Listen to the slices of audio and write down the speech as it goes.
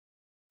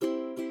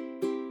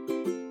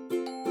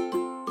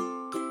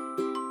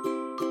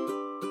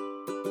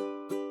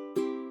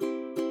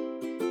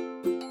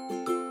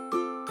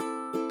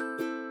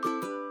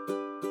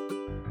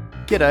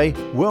G'day,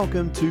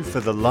 welcome to For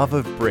the Love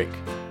of Brick.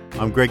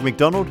 I'm Greg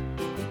McDonald,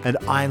 and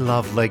I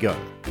love Lego.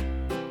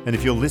 And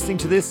if you're listening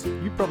to this,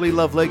 you probably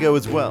love Lego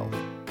as well.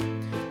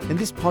 In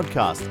this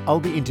podcast, I'll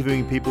be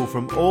interviewing people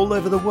from all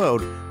over the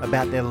world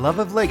about their love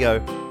of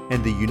Lego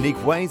and the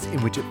unique ways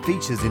in which it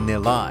features in their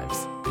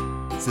lives.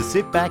 So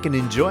sit back and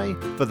enjoy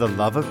For the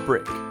Love of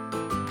Brick.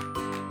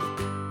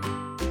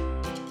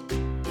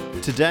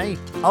 Today,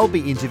 I'll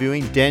be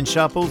interviewing Dan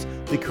Sharples,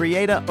 the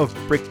creator of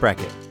Brick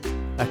Bracket,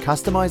 a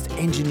customized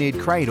engineered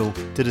cradle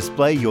to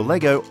display your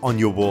Lego on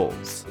your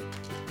walls.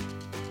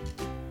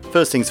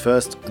 First things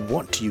first,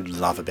 what do you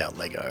love about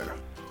Lego?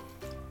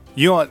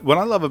 You know what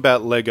I love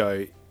about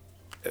Lego,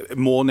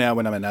 more now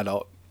when I'm an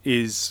adult,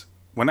 is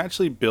when I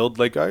actually build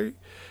Lego,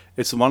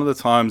 it's one of the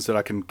times that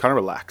I can kind of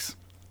relax.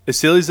 As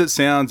silly as it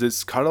sounds,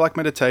 it's kind of like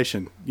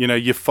meditation. You know,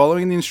 you're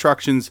following the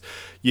instructions,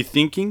 you're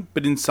thinking,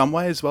 but in some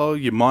way as well,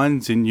 your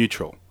mind's in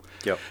neutral.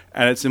 Yep.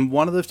 And it's in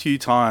one of the few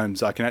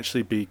times I can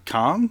actually be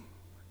calm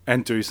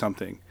and do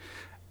something.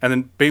 And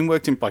then being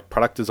worked in like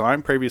product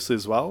design previously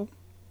as well,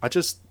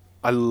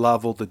 I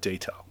love all the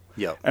detail.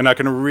 Yep. And I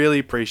can really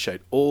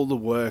appreciate all the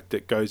work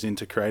that goes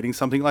into creating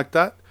something like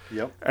that.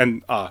 Yep.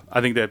 And I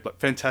think they're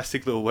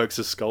fantastic little works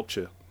of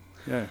sculpture.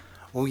 Yeah.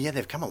 Well, yeah,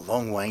 they've come a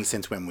long way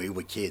since when we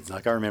were kids.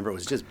 Like, I remember it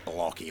was just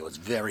blocky. It was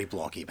very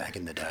blocky back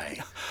in the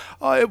day.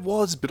 Oh, it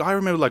was, but I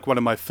remember like one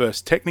of my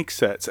first Technic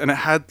sets, and it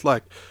had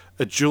like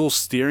a dual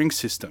steering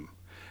system.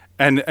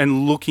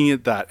 And looking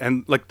at that,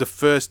 and like the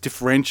first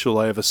differential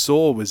I ever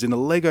saw was in a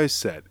Lego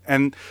set.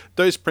 And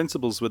those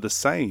principles were the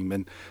same.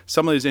 And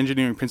some of those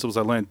engineering principles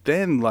I learned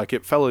then, like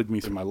it followed me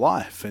through my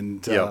life.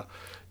 And,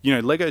 you know,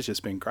 Lego's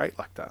just been great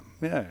like that.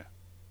 Yeah.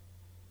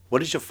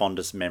 What is your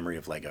fondest memory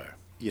of Lego?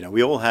 You know,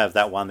 we all have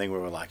that one thing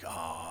where we're like,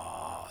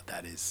 oh,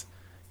 that is,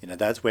 you know,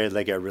 that's where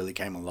Lego really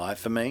came alive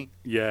for me.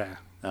 Yeah.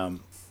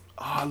 Do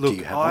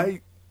you have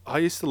one? I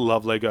used to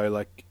love Lego.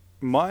 Like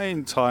my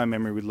entire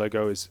memory with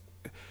Lego is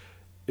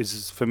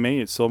for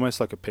me, it's almost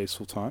like a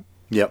peaceful time.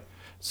 Yep.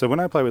 So when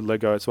I play with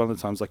Lego, it's one of the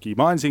times like your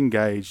mind's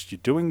engaged, you're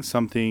doing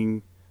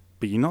something,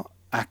 but you're not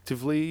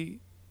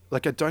actively,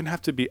 like I don't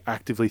have to be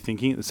actively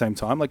thinking at the same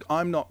time. Like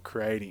I'm not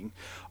creating,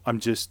 I'm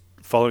just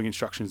following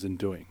instructions and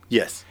doing.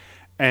 Yes.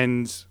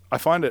 And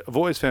I've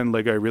always found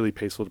Lego really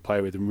peaceful to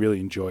play with and really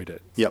enjoyed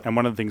it. Yep. And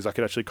one of the things I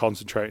could actually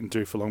concentrate and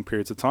do for long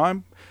periods of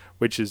time,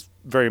 which is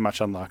very much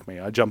unlike me.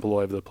 I jump all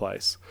over the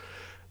place.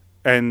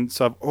 And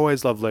so I've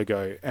always loved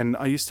Lego. And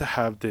I used to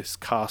have this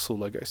castle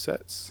Lego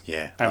sets.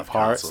 Yeah. And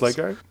Pirates castles.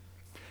 Lego.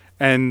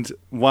 And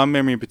one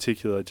memory in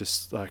particular,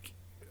 just like,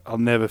 I'll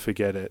never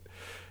forget it.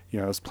 You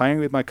know, I was playing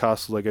with my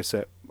castle Lego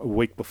set a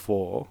week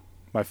before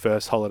my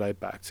first holiday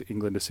back to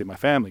England to see my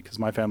family, because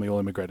my family all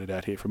immigrated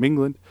out here from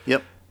England.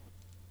 Yep.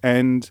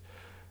 And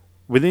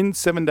within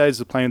 7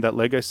 days of playing that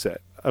Lego set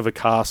of a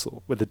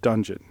castle with a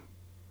dungeon,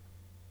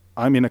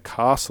 I'm in a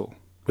castle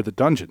with a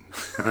dungeon.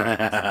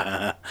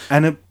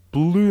 And it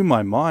blew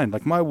my mind.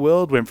 Like my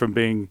world went from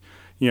being,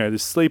 you know,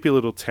 this sleepy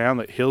little town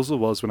that Hillsville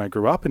was when I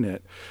grew up in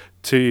it,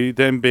 to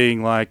them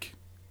being like,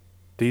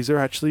 these are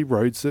actually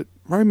roads that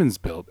Romans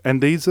built, and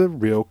these are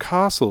real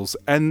castles,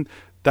 and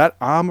that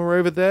armor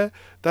over there,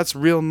 that's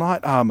real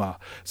knight armor.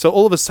 So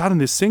all of a sudden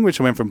this thing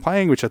which I went from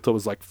playing, which I thought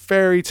was like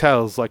fairy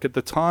tales, like at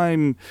the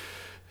time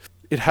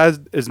it has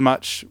as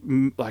much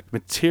like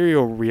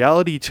material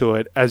reality to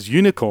it as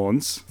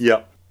unicorns.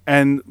 Yep.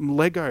 And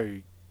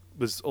Lego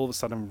was all of a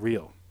sudden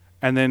real.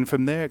 And then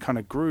from there, it kind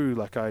of grew.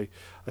 Like I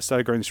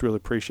started growing this real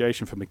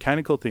appreciation for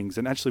mechanical things.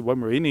 And actually, when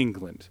we're in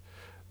England,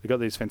 they got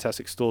these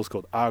fantastic stores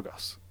called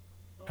Argos.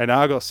 And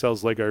Argos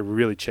sells Lego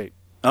really cheap.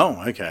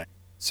 Oh, okay.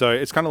 So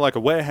it's kind of like a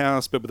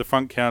warehouse, but with a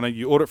front counter.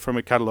 You order it from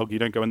a catalogue. You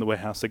don't go in the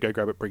warehouse. They go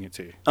grab it, bring it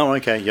to you. Oh,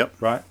 okay.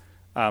 Yep. Right?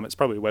 It's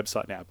probably a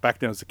website now. Back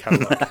then, it was a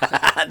catalogue.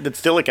 It's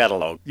still a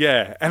catalogue.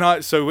 Yeah.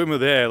 And so when we were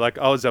there, like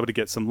I was able to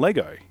get some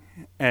Lego.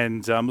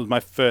 And it was my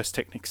first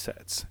Technic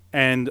sets.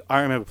 And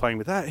I remember playing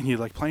with that, and you're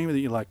like playing with it,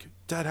 you're like,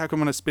 Dad, how come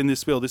when I spin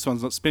this wheel, this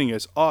one's not spinning? He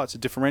goes, oh, it's a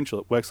differential.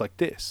 It works like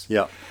this.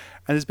 Yeah.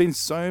 And there's been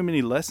so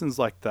many lessons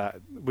like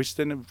that, which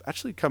then have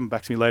actually come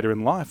back to me later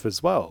in life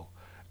as well.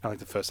 And like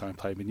the first time I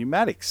played with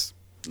pneumatics.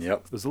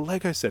 Yep. It was a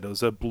Lego set. It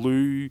was a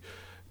blue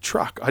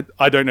truck.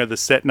 I don't know the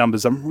set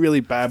numbers. I'm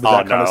really bad with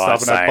that kind of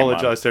stuff, and I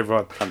apologize to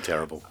everyone. I'm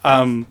terrible.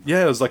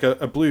 Yeah, it was like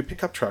a blue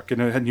pickup truck,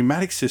 and it had a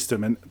pneumatic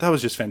system, and that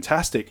was just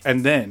fantastic.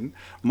 And then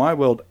my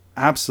world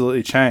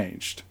absolutely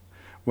changed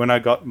when I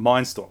got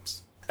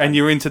Mindstorms. And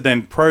you're into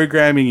then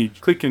programming, you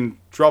click and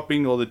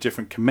dropping all the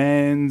different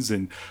commands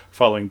and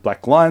following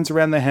black lines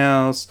around the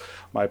house.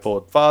 My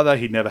poor father,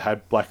 he never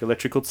had black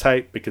electrical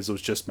tape because it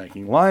was just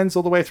making lines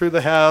all the way through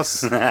the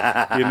house. You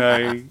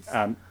know,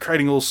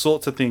 creating all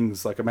sorts of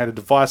things. Like I made a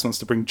device once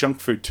to bring junk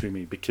food to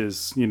me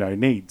because, you know,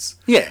 needs.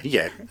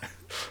 Yeah.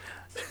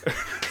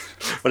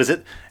 What is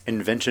it?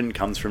 Invention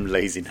comes from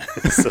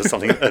laziness or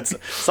something. It's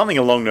something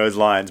along those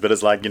lines. But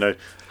it's like, you know,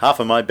 half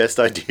of my best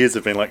ideas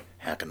have been like,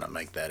 how can I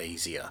make that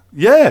easier?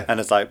 Yeah. And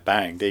it's like,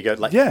 bang, there you go.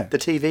 Like the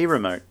TV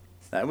remote.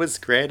 That was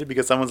created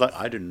because someone's like,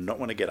 I do not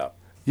want to get up.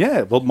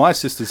 Yeah. Well, my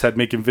sisters had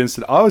me convinced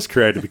that I was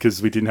created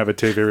because we didn't have a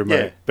TV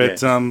remote.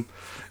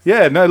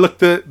 Yeah, no, look,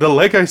 the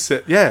Lego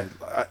set,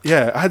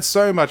 I had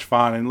so much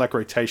fun, and like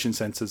rotation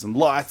sensors and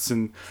lights,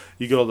 and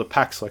you got all the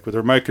packs like with a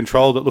remote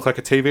control that look like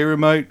a TV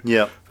remote.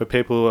 Yeah. For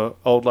people who are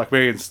old like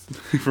me and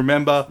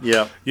remember.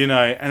 Yeah. You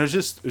know, and it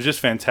was just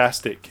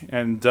fantastic.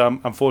 And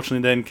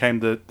unfortunately, then came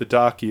the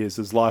dark years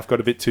as life got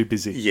a bit too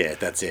busy. Yeah,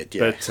 that's it.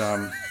 Yeah. But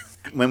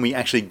when we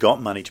actually got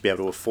money to be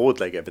able to afford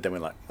Lego, but then we're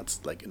like,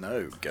 what's like,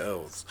 no,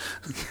 girls.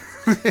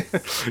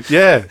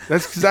 yeah,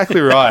 that's exactly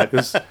right.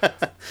 That's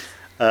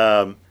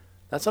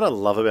what I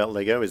love about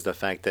Lego is the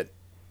fact that,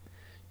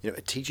 you know,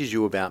 it teaches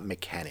you about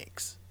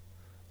mechanics,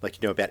 like,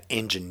 you know, about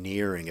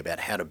engineering, about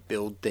how to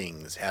build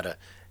things, how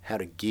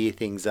to gear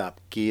things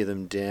up, gear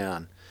them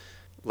down.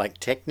 Like,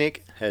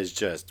 Technic has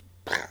just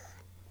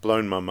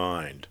blown my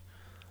mind,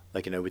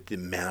 like, you know, with the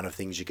amount of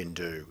things you can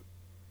do.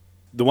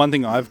 The one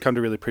thing I've come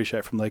to really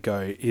appreciate from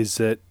Lego is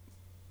that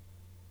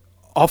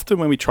often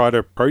when we try to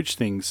approach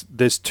things,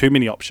 there's too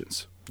many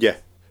options. Yeah.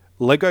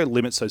 Lego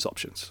limits those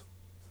options,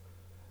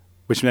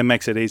 which then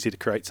makes it easy to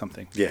create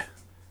something. Yeah.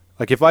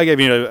 Like if I gave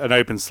you an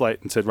open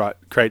slate and said, right,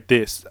 create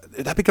this,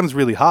 that becomes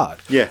really hard.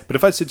 Yeah. But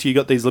if I said to you, you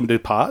got these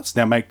limited parts,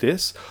 now make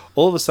this,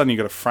 all of a sudden you've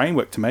got a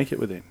framework to make it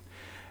within.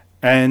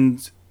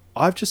 And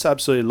I've just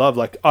absolutely loved,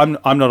 like, I'm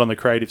not on the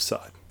creative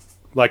side.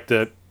 Like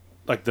the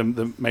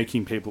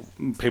making people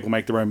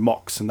make their own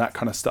mocks and that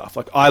kind of stuff.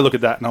 Like I look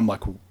at that and I'm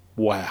like,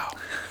 wow.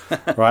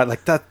 Right?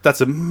 Like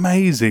that's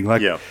amazing.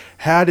 Like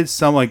how did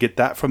someone get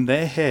that from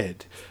their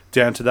head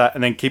down to that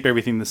and then keep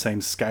everything the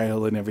same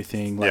scale and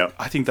everything? Like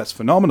I think that's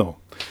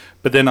phenomenal.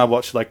 But then I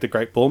watch like the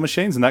great ball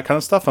machines and that kind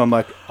of stuff. And I'm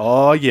like,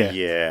 oh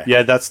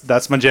yeah,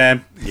 that's my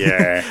jam.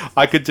 Yeah,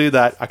 I could do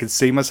that. I could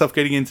see myself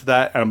getting into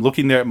that. And I'm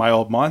looking there at my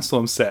old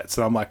Mindstorm sets,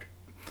 and I'm like,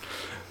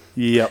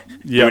 yep.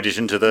 In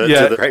addition to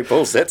the great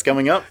ball sets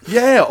coming up.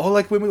 Yeah, or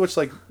like when we watched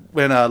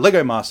when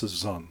Lego Masters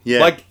was on. Yeah.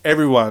 Like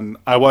everyone,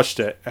 I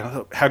watched it and I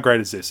thought, how great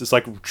is this? It's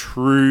like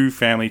true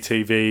family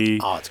TV.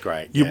 Oh, it's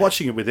great. You're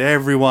watching it with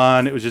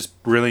everyone. It was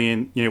just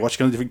brilliant. You know,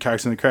 watching all the different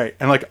characters in the crate.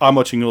 And like I'm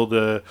watching all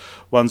the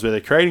ones where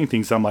they're creating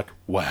things. And I'm like,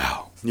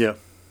 wow. Yeah.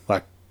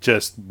 Like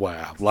just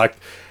wow. Like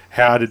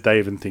how did they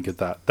even think of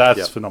that?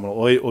 That's phenomenal.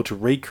 Or to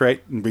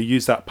recreate and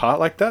reuse that part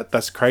like that,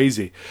 that's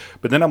crazy.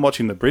 But then I'm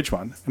watching the bridge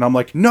one and I'm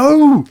like,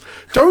 no,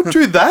 don't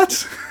do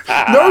that.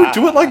 No,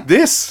 do it like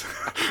this.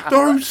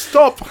 No,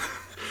 stop.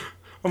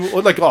 I'm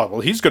like, oh, well,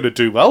 he's going to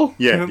do well.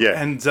 Yeah,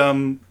 yeah. And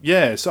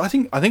so I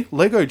think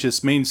Lego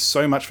just means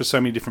so much for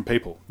so many different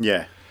people.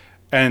 Yeah.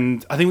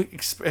 And I think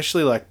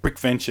especially like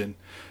Brickvention,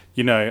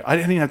 you know, I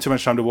didn't have too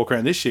much time to walk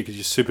around this year because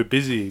you're super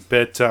busy.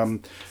 But, you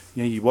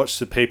know, you watch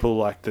the people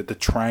like the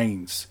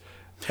trains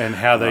and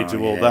how they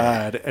do all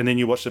that. And then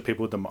you watch the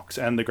people with the mocks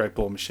and the great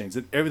ball machines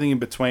and everything in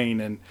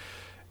between. And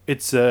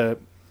it's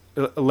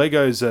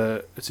Lego's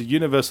it's a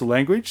universal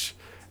language.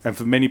 And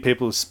for many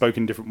people, it's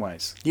spoken different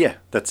ways. Yeah,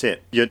 that's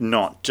it. You're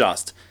not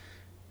just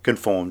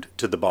conformed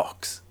to the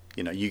box.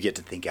 You know, you get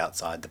to think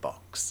outside the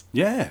box.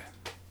 Yeah.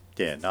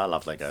 Yeah, no, I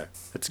love Lego.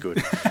 It's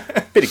good.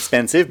 Bit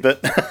expensive, but...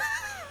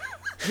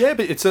 Yeah,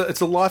 but it's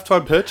a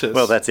lifetime purchase.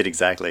 Well, that's it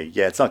exactly.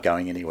 Yeah, it's not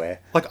going anywhere.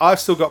 Like, I've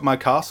still got my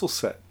castle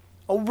set.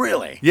 Oh,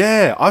 really?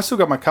 Yeah, I've still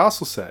got my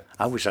castle set.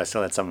 I wish I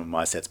still had some of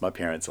my sets. My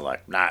parents are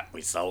like, nah,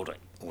 we sold it.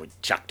 Or we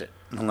chucked it.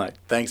 I'm like,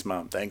 thanks,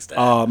 Mum. Thanks,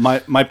 Dad.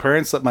 My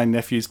parents let my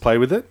nephews play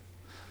with it.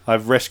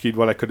 I've rescued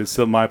what I could and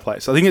still in my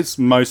place. I think it's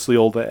mostly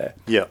all there.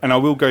 Yeah. And I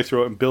will go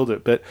through it and build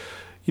it. But,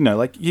 you know,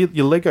 like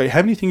your Lego,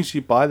 how many things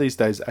you buy these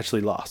days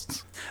actually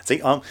lasts?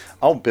 See,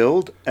 I'll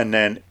build and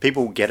then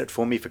people get it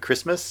for me for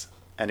Christmas.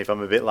 And if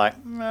I'm a bit like,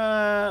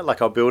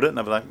 I'll build it and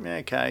I'll be like, yeah,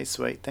 okay,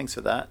 sweet, thanks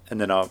for that.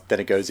 And then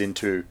it goes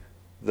into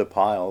the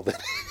pile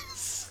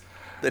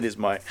that is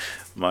my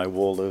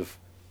wall of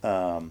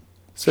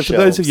So for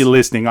those of you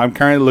listening, I'm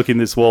currently looking at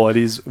this wall. It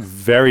is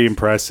very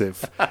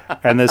impressive.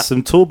 And there's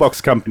some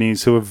toolbox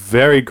companies who are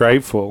very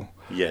grateful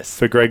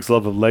for Greg's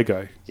love of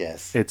Lego.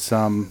 Yes. It's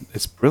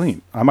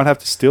brilliant. I might have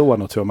to steal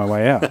one or two on my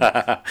way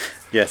out.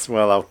 Yes,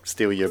 well, I'll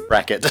steal your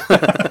bracket.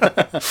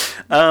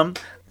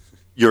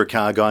 You're a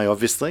car guy,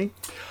 obviously.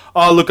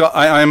 Oh, look,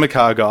 I am a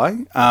car guy.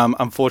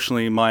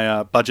 Unfortunately,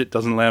 my budget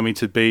doesn't allow me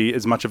to be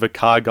as much of a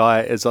car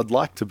guy as I'd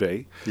like to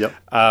be. Yep.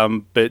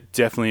 But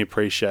definitely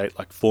appreciate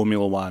like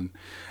Formula One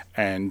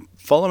and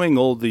following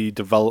all the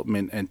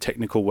development and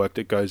technical work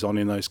that goes on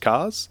in those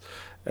cars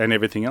and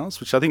everything else,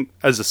 which I think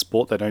as a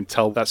sport, they don't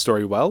tell that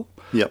story well.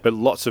 Yep. But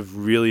lots of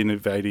really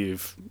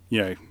innovative, you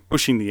know,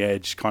 pushing the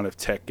edge kind of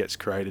tech gets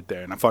created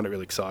there. And I find it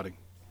really exciting.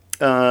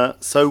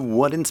 So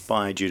what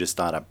inspired you to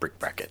start up Brick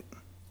Bracket?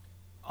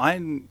 I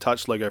hadn't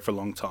touched Lego for a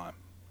long time.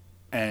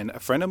 And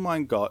a friend of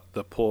mine got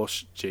the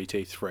Porsche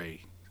GT3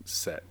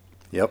 set.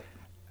 Yep.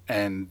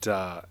 And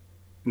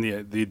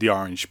the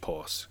orange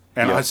Porsche.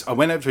 And I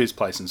went over to his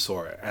place and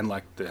saw it. And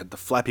like they had the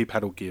flappy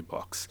paddle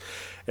gearbox.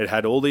 It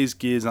had all these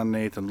gears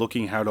underneath and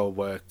looking how it all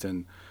worked.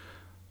 And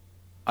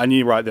I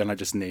knew right then I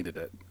just needed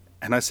it.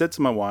 And I said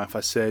to my wife,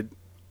 I said,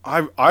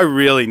 I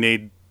really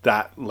need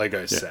that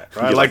Lego set.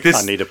 Right? Like this.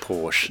 I need a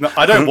Porsche. No,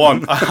 I don't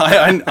want.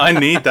 I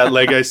need that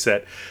Lego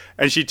set.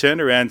 And she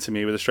turned around to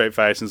me with a straight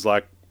face and was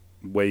like,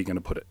 where are you going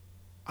to put it?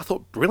 I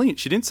thought, brilliant.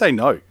 She didn't say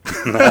no,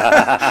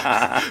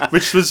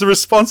 which was the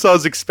response I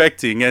was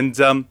expecting. And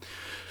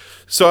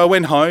so I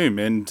went home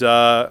and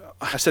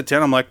I sat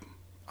down. I'm like,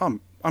 I'm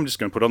just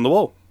going to put it on the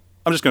wall.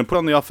 I'm just going to put it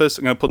on the office.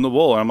 I'm going to put it on the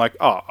wall. And I'm like,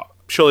 oh,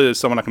 surely there's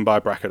someone I can buy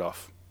a bracket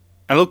off.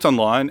 And I looked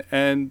online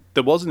and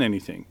there wasn't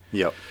anything.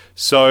 Yep.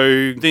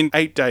 So within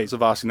 8 days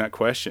of asking that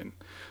question,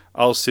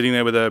 I was sitting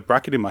there with a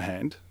bracket in my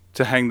hand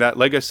to hang that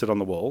Lego set on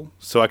the wall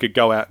so I could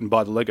go out and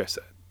buy the Lego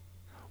set.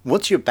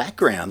 What's your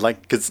background?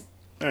 Like, because,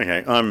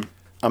 okay, I'm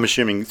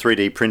assuming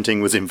 3D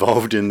printing was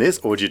involved in this,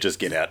 or did you just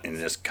get out and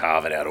just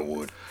carve it out of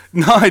wood?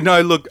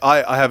 No, look,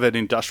 I have an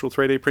industrial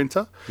 3D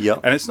printer.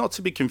 Yep. And it's not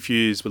to be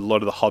confused with a lot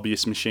of the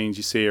hobbyist machines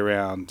you see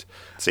around.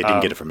 So you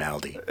didn't get it from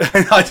Aldi?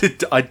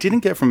 I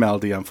didn't get it from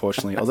Aldi,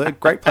 unfortunately. Although a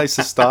great place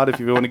to start if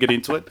you want to get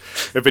into it.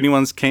 If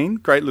anyone's keen,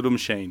 great little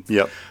machine.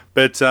 Yep.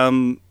 But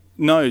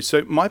no,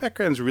 so my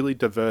background's really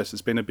diverse.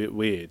 It's been a bit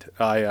weird.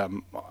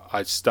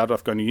 I started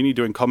off going to uni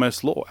doing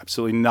commerce law.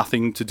 Absolutely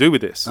nothing to do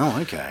with this. Oh,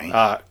 okay.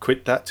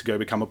 Quit that to go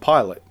become a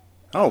pilot.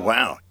 Oh,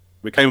 wow.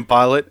 Became a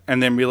pilot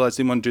and then realised I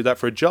didn't want to do that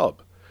for a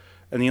job.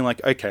 And then you're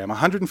like, okay, I'm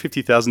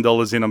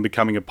 $150,000 in on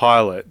becoming a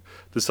pilot,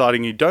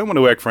 deciding you don't want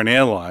to work for an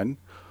airline.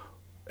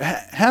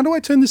 How do I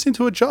turn this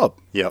into a job?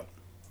 Yep.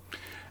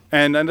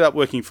 And I ended up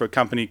working for a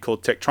company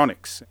called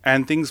Tektronix.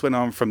 And things went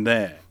on from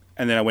there.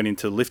 And then I went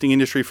into the lifting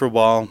industry for a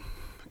while.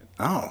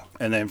 Oh.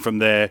 And then from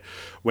there,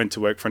 went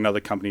to work for another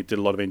company, did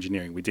a lot of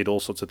engineering. We did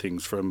all sorts of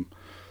things from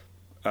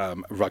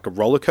like a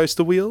roller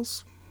coaster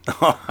wheels.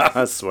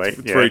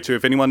 Sweet. Through to,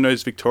 if anyone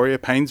knows Victoria,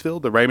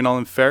 Paynesville, the Raymond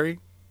Island Ferry.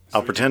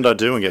 I'll pretend I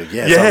do and go,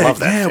 yes, I love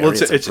that ferry.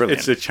 Well,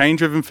 it's a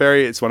chain-driven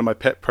ferry. It's one of my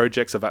pet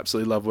projects. I've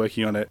absolutely loved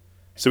working on it.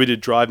 So we did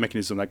drive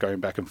mechanism that going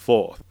back and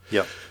forth.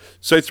 Yep.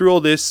 So through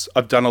all this,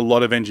 I've done a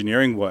lot of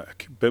engineering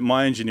work. But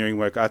my engineering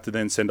work, I have to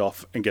then send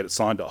off and get it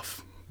signed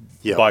off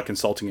by a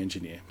consulting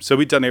engineer. So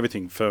we've done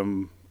everything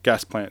from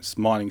gas plants,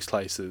 mining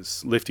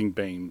places, lifting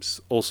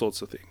beams, all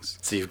sorts of things.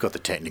 So you've got the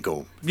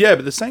technical. Yeah, but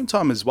at the same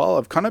time as well,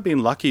 I've kind of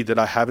been lucky that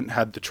I haven't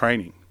had the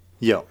training.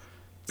 Yep.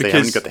 So you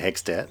haven't got the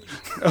HECS debt?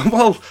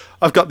 Well,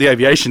 I've got the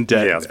aviation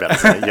debt. Yeah, I was about to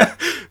say, yeah.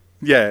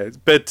 Yeah,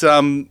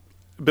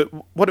 but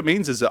what it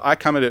means is that I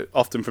come at it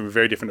often from a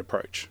very different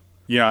approach.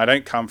 You know, I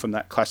don't come from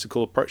that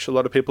classical approach a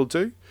lot of people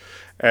do,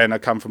 and I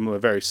come from a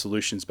very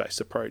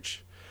solutions-based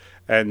approach.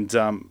 And,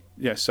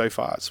 so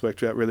far it's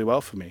worked out really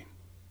well for me.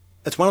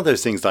 It's one of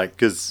those things, like,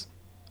 because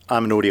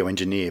I'm an audio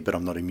engineer, but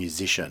I'm not a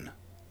musician.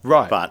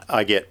 Right. But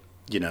I get,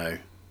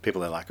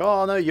 people are like,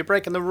 oh, no, you're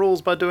breaking the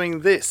rules by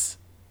doing this.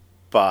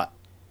 But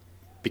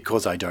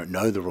because I don't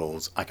know the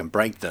rules, I can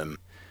break them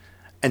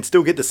and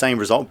still get the same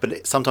result,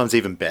 but sometimes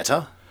even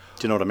better.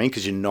 Do you know what I mean?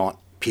 Because you're not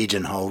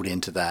pigeonholed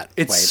into that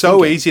way of so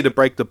thinking. easy to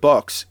break the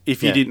box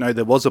if you didn't know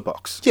there was a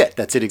box. Yeah,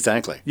 that's it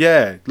exactly.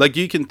 Yeah, like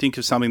you can think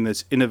of something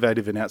that's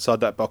innovative and outside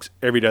that box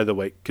every day of the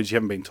week because you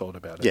haven't been told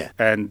about it. Yeah.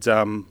 And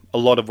a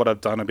lot of what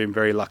I've done, I've been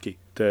very lucky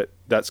that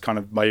that's kind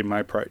of my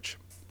approach.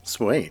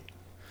 Sweet.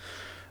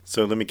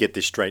 So let me get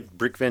this straight.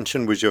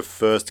 Brickvention was your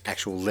first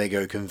actual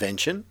Lego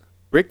convention?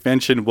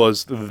 Brickvention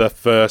was the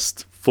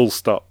first full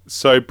stop.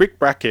 So Brick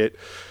Bracket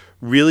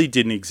really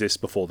didn't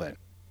exist before then.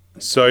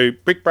 So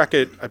Brick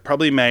Bracket, I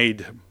probably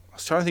made, I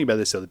was trying to think about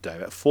this the other day,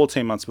 about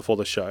 14 months before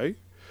the show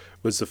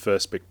was the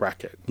first Brick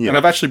Bracket. Yeah. And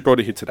I've actually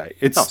brought it here today.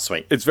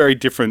 Sweet. It's very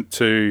different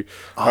to...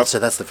 so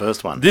that's the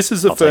first one. This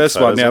is the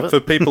first one. Now, for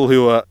people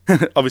who are,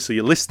 obviously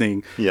you're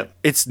listening,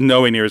 it's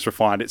nowhere near as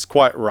refined. It's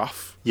quite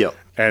rough. Yep.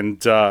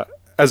 And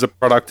as a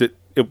product,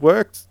 it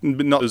worked,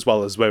 but not as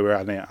well as where we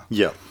are now.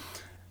 Yeah.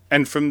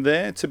 And from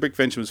there to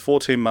Brickvention was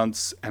 14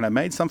 months, and I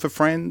made some for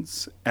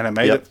friends, and I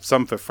made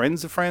some for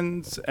friends of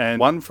friends, and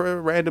one for a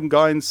random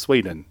guy in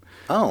Sweden.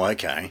 Oh,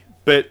 okay.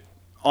 But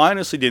I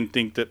honestly didn't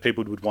think that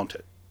people would want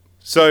it.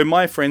 So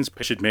my friends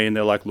pressured me, and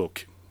they're like,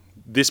 look,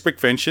 this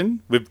Brickvention,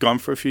 we've gone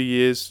for a few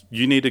years,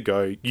 you need to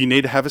go, you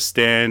need to have a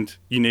stand,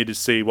 you need to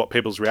see what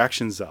people's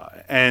reactions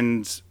are.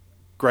 And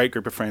great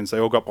group of friends, they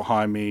all got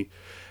behind me,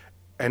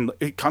 and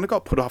it kind of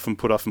got put off and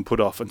put off and put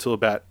off until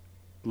about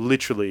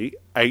literally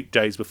 8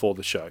 days before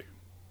the show.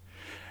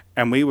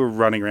 And we were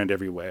running around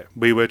everywhere.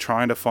 We were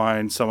trying to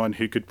find someone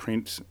who could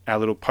print our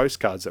little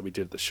postcards that we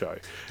did at the show.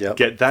 Yep.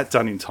 Get that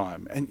done in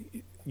time.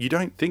 And you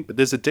don't think, but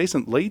there's a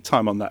decent lead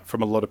time on that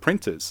from a lot of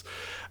printers.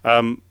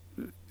 How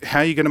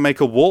are you going to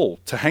make a wall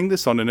to hang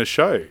this on in a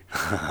show?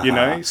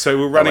 So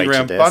we're running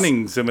around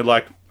Bunnings and we're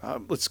like,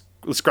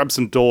 let's grab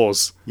some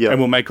doors and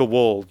we'll make a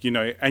wall,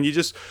 and you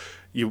just...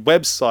 your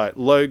website,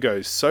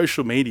 logos,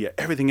 social media,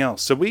 everything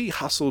else. So we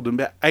hustled in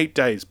about 8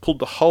 days, pulled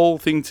the whole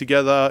thing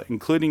together,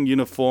 including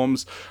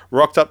uniforms,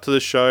 rocked up to the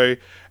show.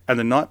 And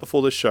the night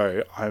before the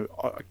show, I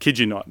kid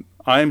you not,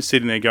 I am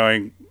sitting there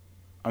going,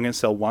 I'm going to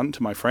sell one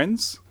to my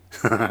friends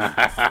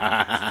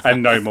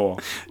and no more.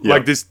 Yep.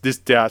 Like this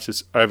doubt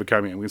just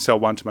overcame me. I'm going to sell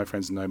one to my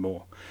friends and no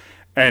more.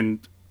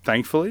 And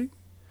thankfully,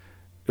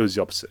 it was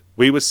the opposite.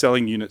 We were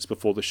selling units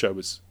before the show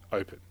was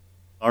open.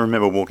 I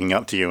remember walking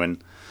up to you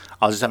and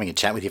I was just having a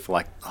chat with you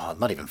for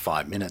not even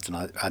 5 minutes, and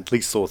I at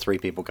least saw 3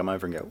 people come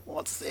over and go,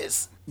 what's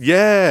this?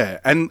 Yeah,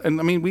 and I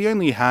mean, we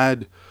only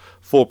had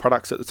 4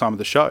 products at the time of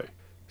the show.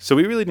 So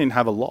we really didn't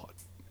have a lot.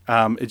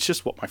 It's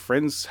just what my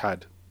friends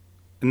had.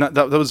 And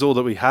that was all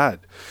that we had.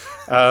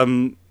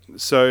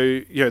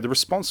 So, the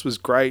response was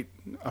great.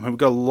 I mean, we've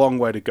got a long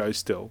way to go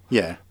still.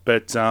 Yeah.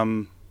 But,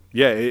 that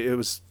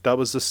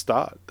was the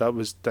start. That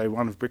was day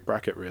one of Brick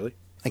Bracket, really.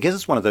 I guess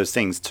it's one of those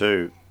things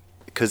too,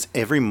 because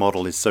every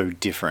model is so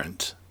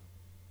different.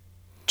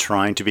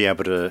 Trying to be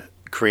able to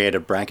create a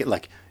bracket,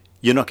 like,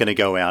 you're not going to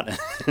go out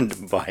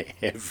and buy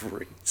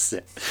every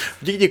set.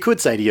 You could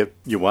say to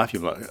your wife,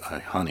 you're like, oh,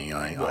 honey,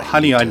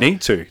 I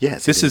need to.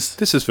 Yes, this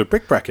is for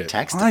Brick Bracket.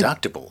 Tax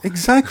deductible.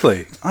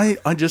 Exactly.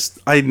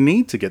 I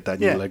need to get that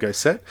new Lego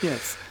set.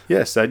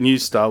 Yes, that new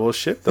Star Wars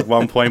ship, the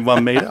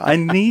 1.1 meter. I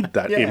need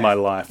that in my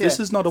life. This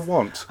is not a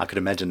want. I could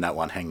imagine that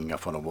one hanging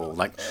up on a wall.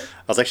 Like, I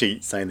was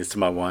actually saying this to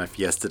my wife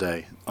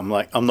yesterday. I'm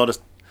like,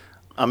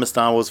 I'm a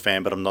Star Wars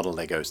fan, but I'm not a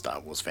Lego Star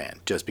Wars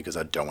fan, just because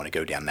I don't want to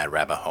go down that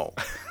rabbit hole.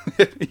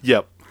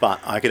 Yep.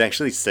 But I could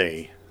actually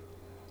see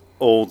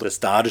all the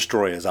Star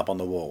Destroyers up on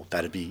the wall.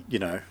 That'd be,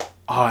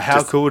 Oh,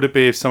 how cool would it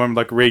be if someone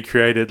like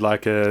recreated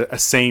like a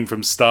scene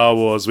from Star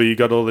Wars where you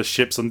got all the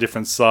ships on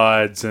different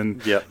sides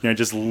and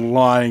just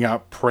lining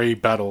up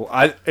pre-battle.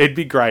 It'd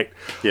be great.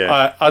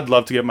 Yeah, I'd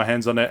love to get my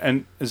hands on it.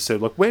 And as I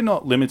said, look, we're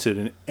not limited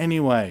in any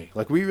way.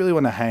 Like, we really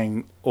want to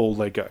hang all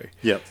Lego.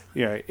 Yep.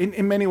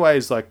 In many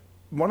ways, like,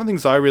 one of the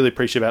things I really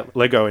appreciate about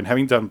Lego and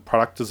having done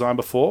product design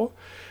before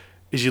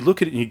is you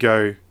look at it and you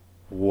go,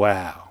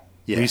 wow.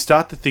 Yeah. And you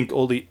start to think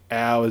all the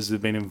hours that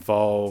have been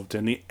involved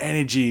and the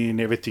energy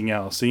and everything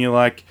else. And you're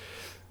like,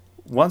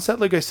 once that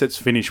Lego set's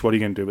finished, what are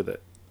you going to do with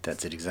it?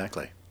 That's it,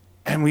 exactly.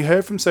 And we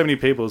heard from so many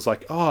people, it's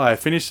like, oh, I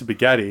finished the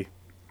Bugatti.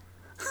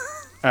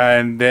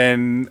 And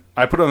then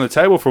I put it on the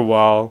table for a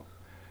while.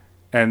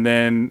 And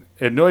then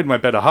it annoyed my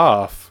better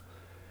half.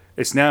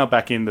 It's now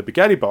back in the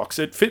Bugatti box.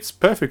 It fits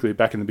perfectly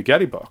back in the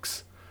Bugatti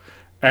box.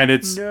 And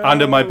it's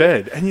under my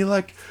bed. And you're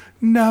like,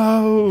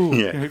 no.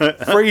 Yeah.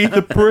 Free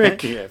the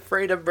brick.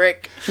 Free the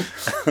brick.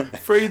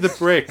 Free the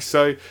brick.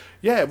 So,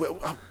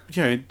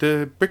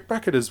 the Brick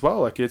Bracket as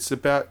well. Like, it's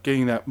about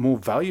getting that more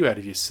value out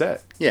of your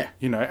set. Yeah.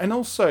 And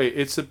also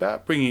it's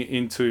about bringing it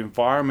into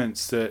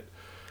environments that,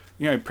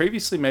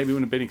 previously maybe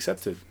wouldn't have been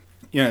accepted.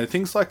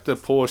 Things like the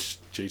Porsche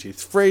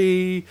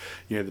GT3,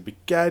 the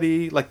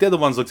Bugatti, like, they're the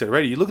ones looked at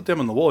already. You look at them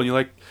on the wall and you're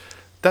like,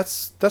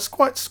 that's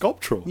quite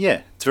sculptural.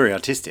 Yeah, it's very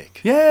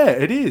artistic. Yeah,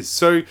 it is.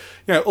 So,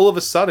 all of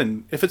a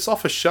sudden, if it's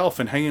off a shelf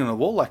and hanging on a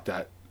wall like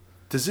that,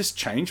 does this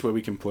change where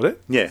we can put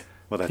it? Yeah,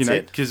 well, that's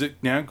it. Is it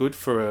now good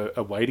for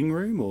a waiting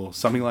room or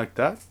something like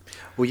that?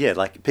 Well, yeah,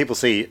 like, people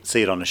see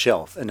it on a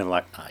shelf and they're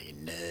like, oh, you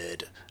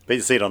nerd. But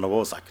you see it on the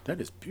wall, it's like,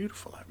 that is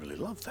beautiful. I really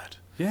love that.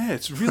 Yeah,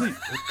 it's really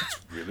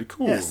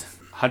cool. Yes.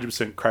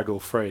 100% Craggle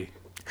free.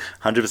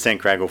 100%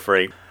 Craggle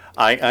free.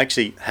 I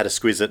actually had a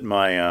squiz at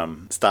my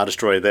Star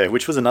Destroyer there,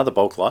 which was another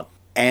bulk lot.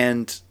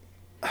 And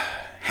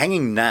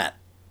hanging that,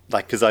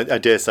 like, because I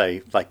dare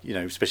say, like,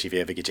 especially if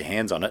you ever get your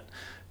hands on it,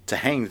 to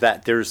hang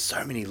that, there is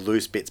so many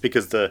loose bits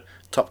because the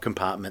top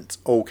compartments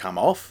all come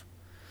off.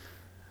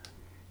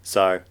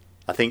 So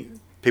I think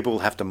people will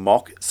have to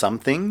mock some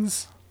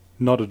things.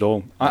 Not at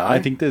all. No? I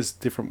think there's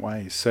different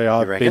ways. So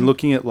I've been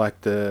looking at,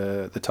 like,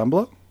 the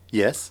tumbler.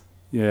 Yes.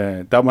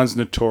 Yeah, that one's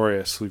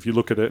notorious. If you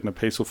look at it and a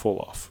piece will fall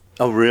off.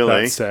 Oh,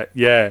 really? That set,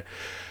 yeah.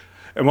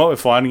 And what we're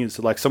finding is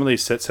that, like, some of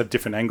these sets have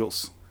different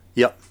angles.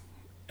 Yep.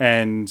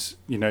 And,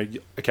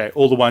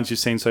 all the ones you've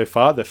seen so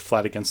far, they're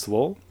flat against the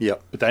wall.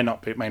 Yep. But they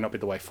may not be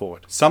the way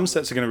forward. Some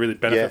sets are going to really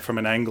benefit from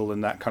an angle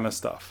and that kind of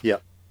stuff.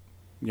 Yep.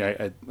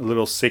 A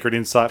little secret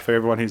insight for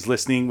everyone who's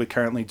listening. We're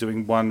currently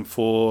doing one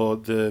for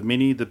the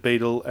Mini, the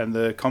Beetle, and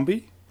the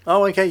Combi.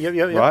 Oh, okay.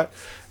 Yep. Right?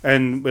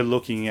 And we're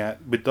looking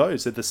at, with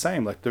those, they're the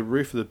same. Like, the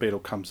roof of the Beetle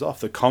comes off.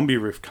 The Combi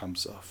roof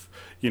comes off.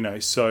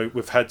 So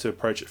we've had to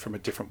approach it from a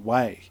different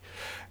way.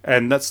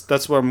 And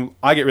that's where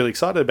I get really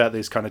excited about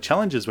these kind of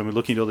challenges when we're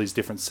looking at all these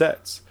different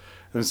sets.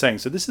 And I'm saying,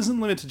 so this isn't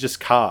limited to just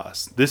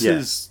cars. This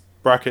is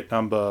bracket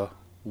number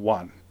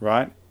 1,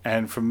 right?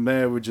 And from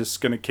there, we're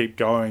just going to keep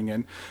going.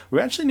 And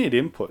we actually need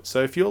input.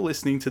 So if you're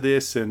listening to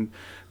this and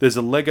there's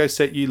a Lego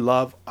set you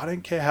love, I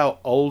don't care how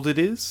old it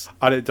is.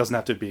 It doesn't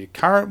have to be a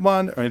current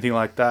one or anything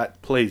like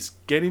that. Please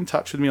get in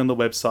touch with me on the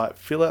website.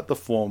 Fill out the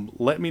form.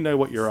 Let me know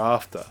what you're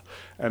after.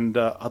 And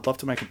I'd love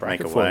to make a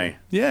bracket for you.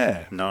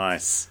 Yeah.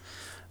 Nice.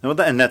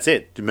 And that's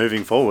it.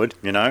 Moving forward,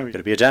 you've got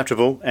to be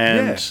adaptable.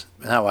 And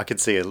I could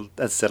see a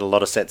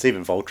lot of sets,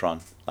 even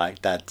Voltron.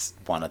 Like, that's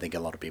one I think a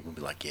lot of people will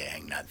be like, yeah,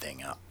 hang that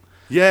thing up.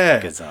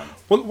 Yeah.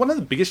 Well, one of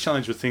the biggest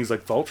challenges with things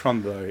like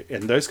Voltron, though,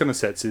 and those kind of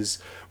sets is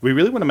we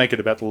really want to make it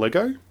about the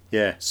Lego.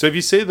 Yeah. So if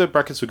you see the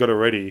brackets we've got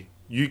already,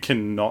 you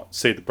cannot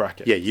see the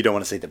bracket. Yeah, you don't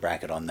want to see the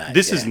bracket on that.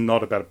 This is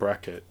not about a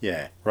bracket.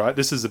 Yeah. Right?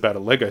 This is about a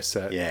Lego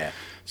set. Yeah.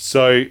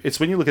 So it's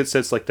when you look at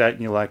sets like that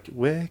and you're like,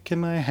 where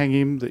can I hang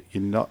him that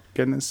you're not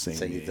going to see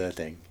me? The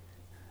thing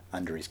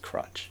under his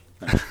crutch.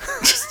 No.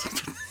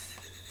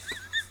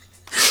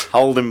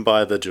 Hold him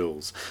by the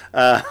jewels.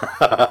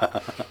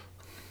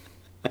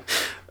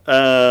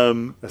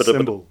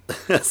 Assemble.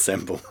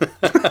 Assemble.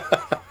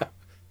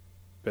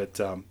 But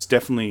it's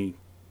definitely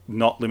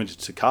not limited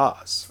to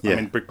cars. Yeah. I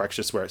mean, brickbat's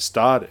just where it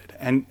started.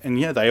 And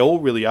yeah, they all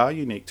really are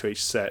unique to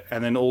each set.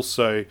 And then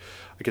also,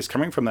 I guess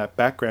coming from that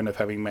background of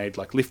having made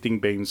like lifting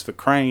beams for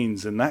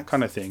cranes and that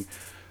kind of thing,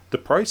 the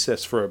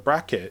process for a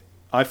bracket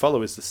I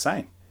follow is the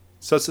same.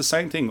 So it's the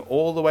same thing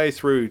all the way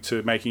through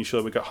to making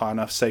sure we've got high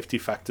enough safety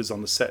factors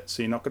on the set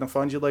so you're not going to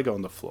find your Lego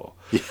on the floor.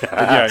 Yeah,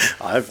 But,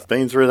 I've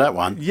been through that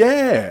one.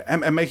 yeah,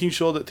 and making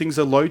sure that things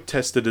are load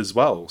tested as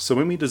well. So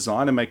when we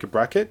design and make a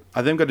bracket,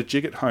 I then got a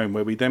jig at home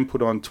where we then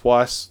put on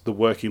twice the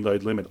working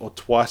load limit or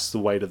twice the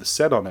weight of the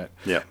set on it.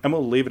 Yeah. And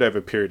we'll leave it over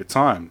a period of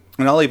time.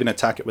 And I'll even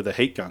attack it with a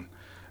heat gun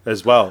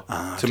as well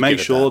to make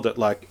sure that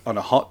like on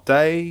a hot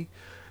day,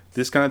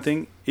 this kind of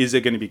thing, is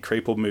there going to be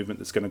creep or movement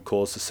that's going to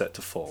cause the set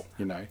to fall,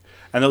 you know?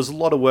 And there was a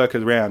lot of work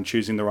around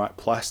choosing the right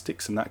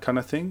plastics and that kind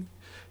of thing.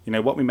 You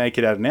know, what we make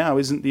it out of now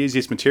isn't the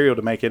easiest material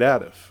to make it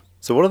out of.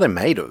 So what are they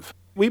made of?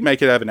 We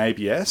make it out of an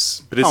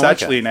ABS, but it's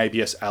actually an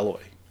ABS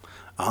alloy.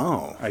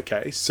 Oh.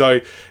 Okay,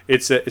 so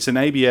it's an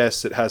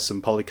ABS that has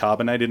some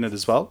polycarbonate in it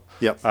as well.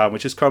 Yep.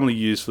 Which is commonly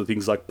used for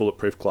things like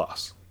bulletproof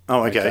glass.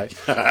 Oh, okay.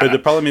 But the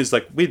problem is,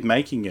 like, with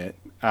making it,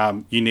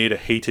 you need a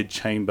heated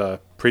chamber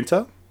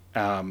printer,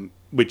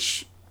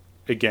 which,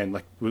 again,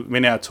 like, we're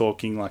now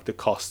talking like the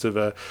cost of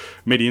a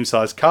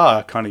medium-sized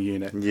car kind of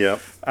unit.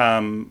 Yep.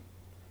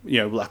 You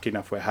know, lucky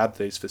enough we have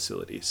these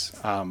facilities,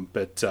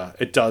 but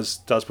it does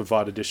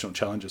provide additional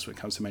challenges when it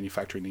comes to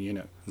manufacturing the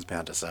unit. I was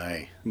about to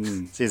say.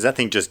 See, is that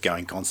thing just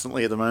going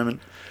constantly at the moment?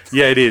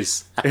 Yeah, it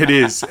is. It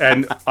is,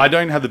 and I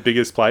don't have the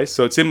biggest place,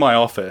 so it's in my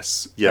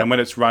office. Yeah. And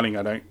when it's running,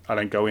 I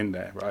don't go in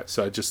there, right?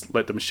 So I just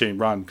let the machine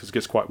run because it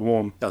gets quite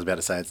warm. I was about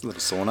to say it's a little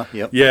sauna.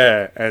 Yep.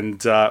 Yeah,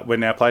 and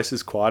when our place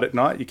is quiet at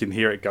night, you can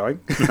hear it going.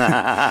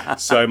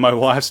 So my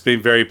wife's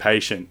been very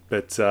patient,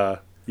 but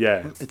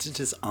yeah. It's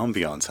just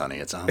ambience, honey.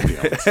 It's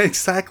ambience.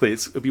 Exactly.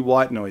 It'll be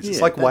white noise.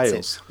 It's like that's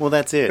Wales. it. Well,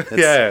 that's it.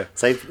 Yeah.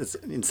 Say it's,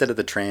 instead of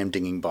the tram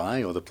dinging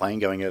by or the plane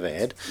going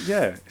overhead,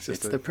 Yeah. it's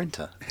the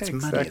printer. It's money.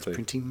 It's Exactly.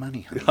 printing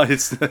money, honey.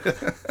 It's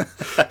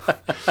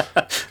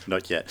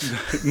Not yet.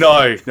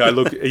 no.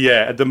 Look,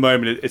 yeah. At the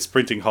moment, it's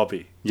printing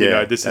hobby. Yeah, You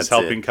know, this that's is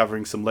helping it.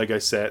 covering some Lego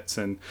sets,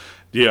 and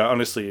yeah,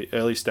 honestly,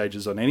 early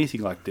stages on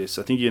anything like this,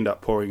 I think you end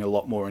up pouring a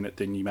lot more in it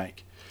than you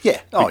make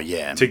Yeah. Oh,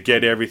 yeah. to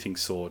get everything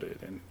sorted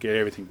and get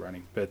everything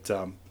running. But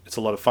it's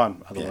a lot of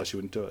fun. Otherwise, you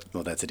wouldn't do it.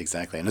 Well, that's it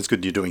exactly. And it's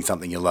good you're doing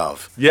something you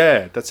love.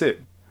 Yeah, that's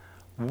it.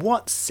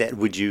 What set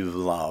would you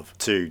love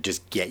to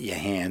just get your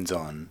hands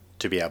on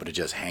to be able to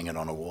just hang it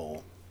on a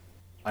wall?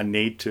 I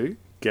need to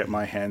get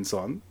my hands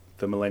on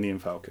the Millennium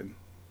Falcon.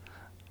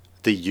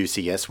 The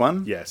UCS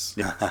one? Yes.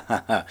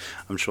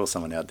 I'm sure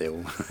someone out there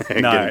will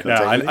No,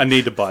 I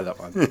need to buy that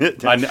one.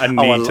 I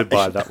need to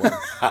buy that one.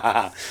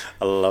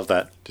 I love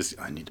that. Just,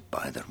 I need to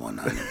buy that one,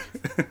 honey.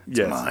 It's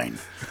Yes. mine.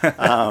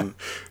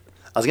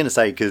 I was going to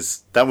say,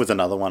 because that was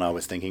another one I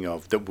was thinking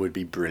of that would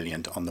be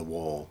brilliant on the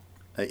wall,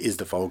 is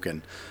the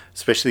Falcon.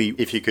 Especially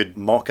if you could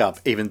mock up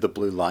even the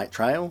blue light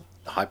trail,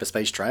 the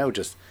hyperspace trail,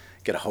 just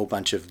get a whole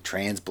bunch of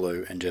trans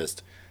blue and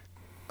just...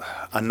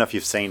 I don't know if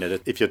you've seen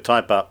it. If you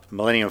type up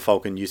Millennium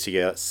Falcon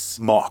UCS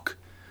mock,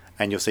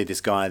 and you'll see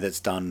this guy that's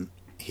done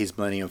his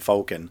Millennium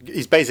Falcon.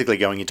 He's basically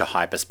going into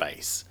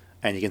hyperspace,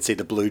 and you can see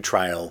the blue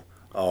trail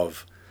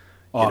of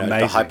the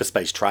amazing.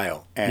 hyperspace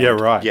trail. And Yeah,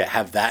 right. Yeah,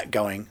 have that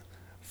going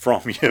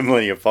from your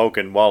Millennium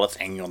Falcon while it's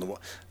hanging on the wall.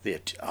 Yeah,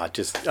 I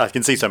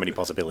can see so many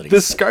possibilities.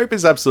 The scope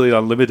is absolutely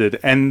unlimited,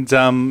 and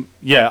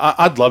yeah,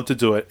 I'd love to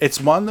do it.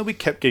 It's one that we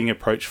kept getting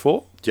approached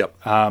for. Yep.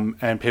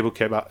 And people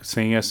kept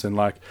seeing us, and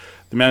like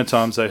the amount of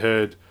times I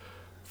heard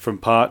from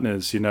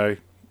partners, you know,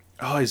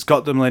 oh, he's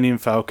got the Millennium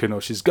Falcon, or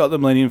she's got the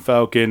Millennium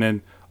Falcon,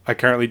 and I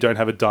currently don't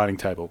have a dining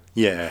table.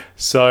 Yeah.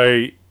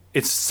 So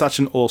it's such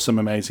an awesome,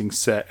 amazing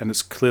set, and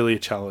it's clearly a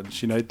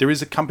challenge. You know, there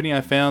is a company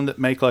I found that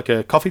make like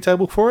a coffee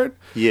table for it.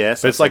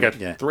 Yes. But it's like a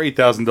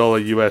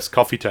 $3,000 US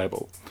coffee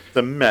table.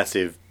 The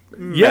massive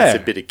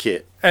bit of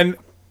kit. And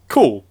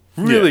cool.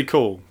 Really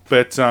cool.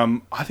 But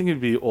I think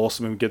it'd be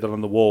awesome if we get that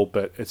on the wall,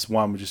 but it's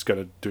one we're just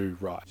going to do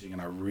right.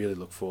 And I really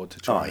look forward to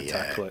trying to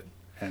tackle it.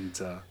 And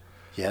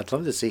yeah, I'd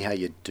love to see how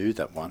you do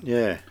that one.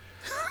 Yeah.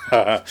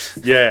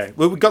 yeah,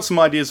 well, we've got some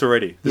ideas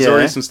already. There's Yeah.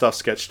 already some stuff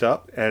sketched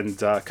up. And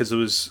because it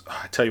was,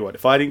 I tell you what,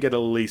 if I didn't get at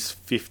least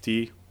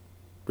 50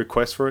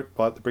 requests for it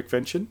by the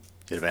Brickvention,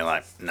 You'd have been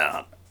like,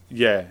 nah.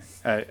 yeah.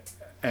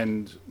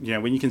 And, you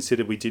know, when you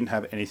consider we didn't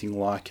have anything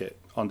like it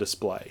on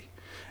display,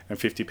 and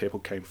 50 people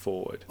came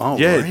forward. Oh,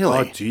 yeah, really?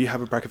 Oh, do you have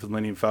a bracket for the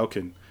Millennium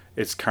Falcon?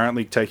 It's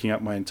currently taking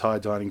up my entire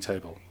dining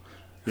table.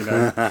 You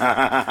know?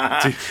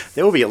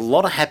 There will be a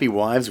lot of happy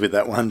wives with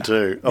that one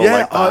too. Or Yeah,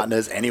 like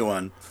partners,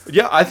 anyone.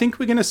 Yeah, I think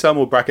we're going to sell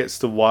more brackets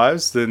to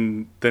wives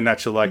than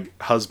actual,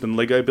 like, husband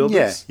Lego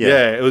builders.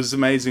 Yeah. It was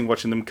amazing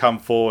watching them come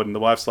forward, and the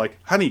wife's like,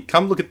 honey,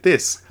 come look at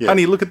this. Yeah.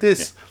 Honey, look at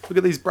this. Look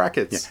at these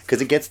brackets.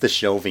 Because it gets the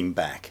shelving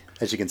back,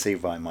 as you can see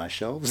by my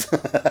shelves.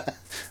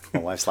 My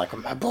wife's like,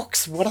 my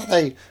books, what are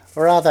they?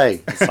 Where are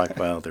they? It's like,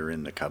 well, they're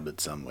in the cupboard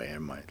somewhere.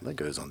 My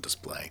Lego's on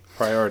display.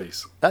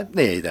 Priorities.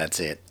 Yeah, that's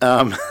it.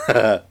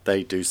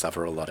 They do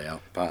suffer a lot, our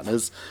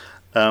partners.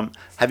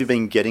 Have you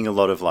been getting a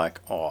lot of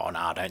like, oh, no,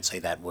 I don't see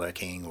that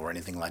working or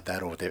anything like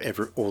that? Or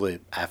all the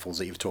AFLs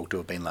that you've talked to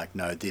have been like,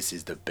 no, this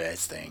is the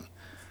best thing?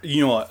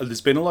 You know what?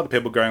 There's been a lot of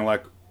people going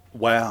like,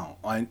 wow,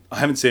 I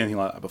haven't seen anything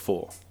like that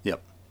before.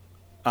 Yep.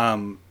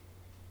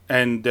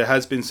 And there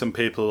has been some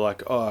people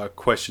like,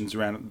 questions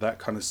around that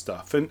kind of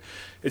stuff. And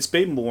it's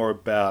been more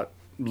about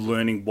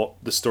learning what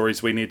the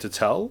stories we need to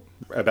tell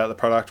about the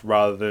product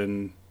rather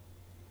than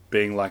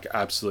being like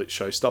absolute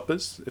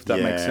showstoppers, if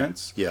that makes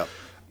sense. Yeah.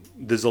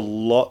 There's a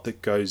lot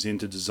that goes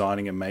into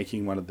designing and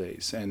making one of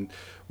these, and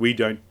we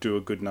don't do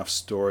a good enough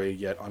story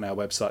yet on our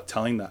website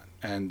telling that,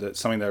 and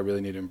it's something that I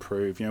really need to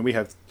improve. You know, we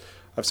have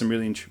some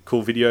really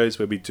cool videos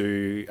where we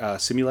do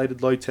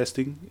simulated load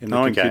testing in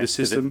the computer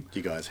system.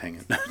 You guys hang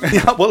it.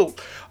 Yeah, well,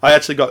 I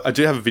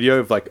do have a video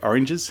of like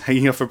oranges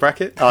hanging off a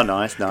bracket. Oh,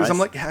 nice. Because I'm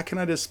like, how can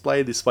I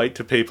display this weight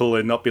to people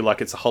and not be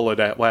like it's a hollowed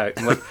out weight?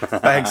 I'm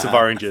like, bags of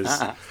oranges.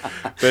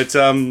 But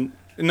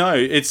no,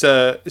 it's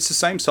the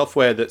same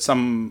software that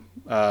some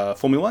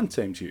Formula One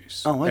teams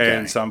use,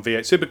 and some V8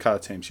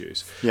 supercar teams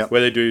use,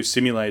 where they do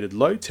simulated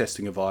load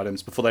testing of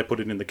items before they put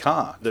it in the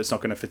car that's not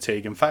going to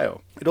fatigue and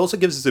fail. It also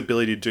gives us the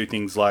ability to do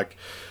things like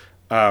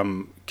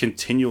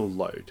continual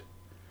load.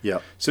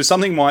 Yeah. So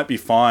something might be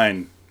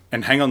fine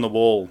and hang on the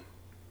wall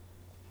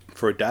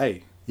for a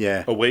day,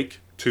 a week,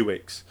 2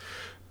 weeks.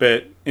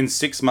 But in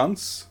 6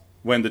 months,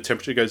 when the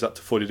temperature goes up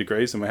to 40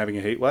 degrees and we're having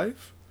a heat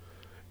wave,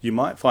 you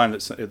might find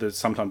that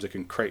sometimes it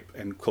can creep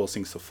and cause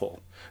things to fall.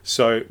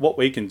 So what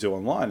we can do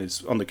online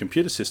is, on the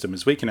computer system,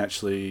 is we can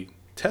actually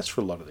test for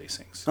a lot of these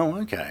things. Oh,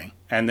 okay.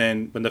 And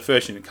then when the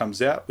first unit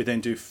comes out, we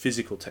then do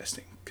physical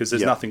testing, because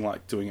there's nothing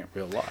like doing it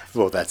in real life.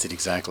 Well, that's it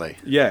exactly.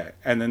 Yeah,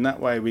 and then that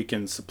way we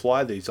can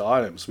supply these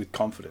items with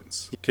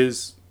confidence,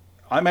 because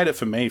I made it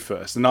for me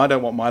first, and I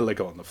don't want my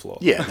Lego on the floor.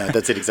 Yeah, no,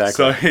 that's it exactly.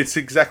 So it's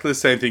exactly the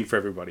same thing for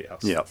everybody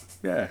else. Yep.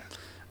 Yeah.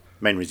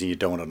 Main reason you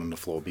don't want it on the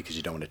floor because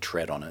you don't want to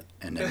tread on it,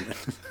 and then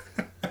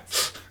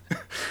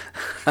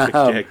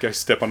go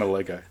step on a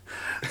Lego.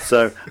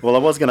 So, well, I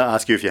was going to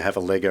ask you if you have a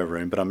Lego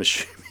room, but I'm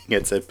assuming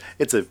it's a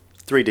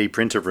 3D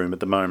printer room at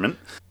the moment.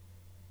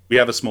 We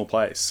have a small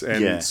place,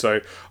 and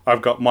so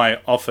I've got my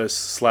office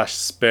 /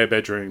 spare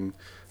bedroom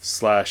 /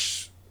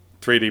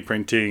 3D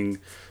printing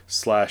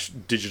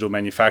 / digital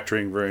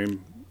manufacturing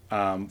room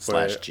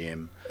 /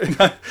 gym.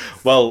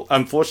 Well,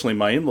 unfortunately,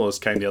 my in-laws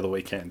came the other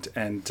weekend,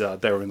 and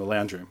they were in the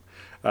lounge room.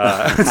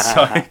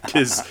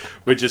 Because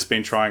we've just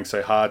been trying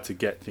so hard to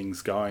get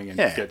things going and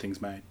get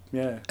things made.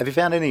 Yeah. Have you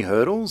found any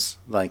hurdles?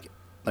 Like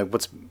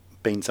what's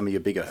been some of your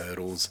bigger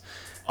hurdles?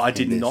 I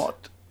did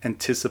not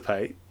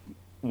anticipate,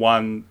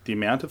 1, the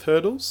amount of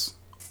hurdles,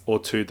 or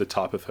 2, the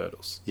type of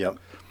hurdles. Yep.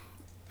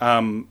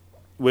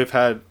 We've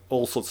had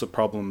all sorts of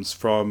problems,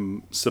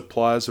 from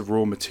suppliers of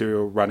raw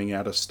material running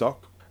out of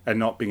stock and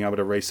not being able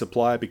to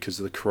resupply because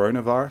of the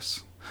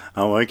coronavirus.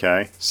 Oh,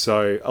 okay.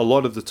 So a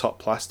lot of the top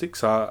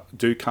plastics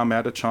do come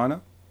out of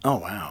China. Oh,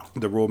 wow.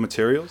 The raw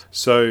materials.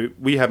 So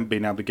we haven't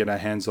been able to get our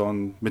hands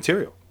on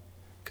material.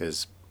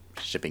 Because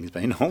shipping's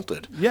been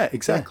halted. Yeah,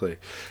 exactly.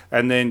 Yeah.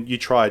 And then you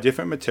try a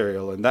different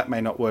material, and that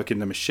may not work in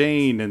the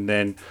machine, and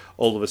then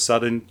all of a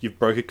sudden you've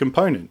broke a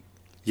component.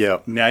 Yeah.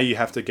 Now you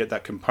have to get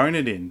that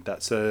component in.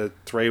 That's a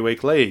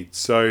 3-week lead.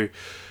 So,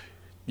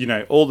 you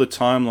know, all the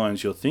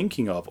timelines you're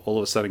thinking of all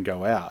of a sudden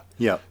go out.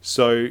 Yeah.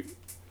 So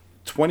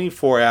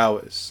 24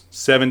 hours,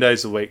 7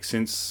 days a week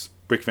since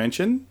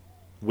Brickvention,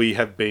 we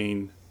have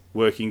been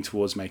working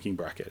towards making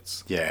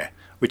brackets. Yeah,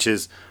 which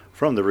is,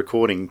 from the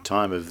recording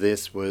time of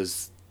this,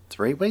 was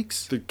 3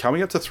 weeks?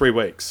 Coming up to 3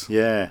 weeks.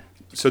 Yeah.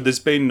 So there's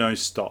been no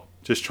stop,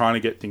 just trying to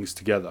get things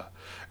together.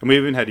 And we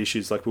even had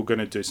issues like we're going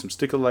to do some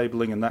sticker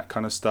labeling and that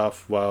kind of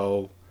stuff.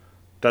 Well,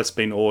 that's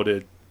been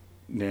ordered.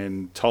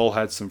 Then Toll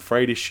had some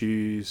freight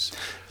issues.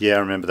 Yeah, I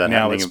remember that.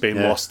 Now it's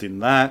been lost in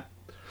that.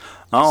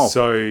 Oh.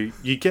 So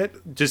you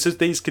get just as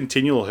these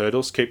continual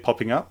hurdles keep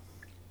popping up.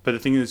 But the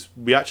thing is,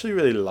 we actually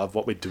really love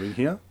what we're doing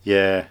here.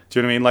 Yeah. Do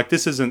you know what I mean? Like,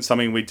 this isn't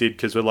something we did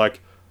because we're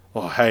like,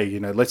 oh, hey, you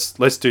know,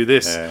 let's do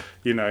this. Yeah.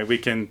 You know, we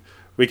can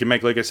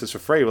make Lego sets for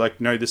free. We're like,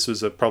 no, this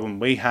was a problem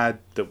we had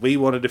that we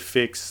wanted to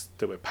fix,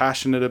 that we're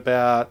passionate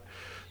about.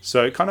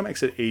 So it kind of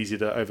makes it easy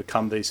to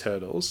overcome these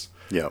hurdles.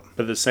 Yeah.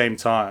 But at the same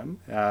time,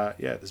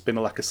 there's been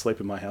a lack of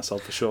sleep in my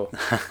household for sure.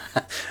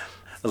 At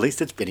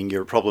least it's getting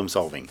your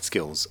problem-solving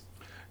skills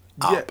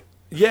up.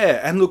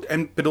 Yeah, and look,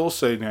 but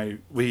also, you know,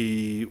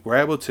 we were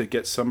able to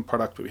get some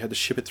product, but we had to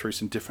ship it through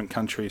some different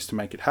countries to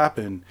make it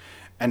happen,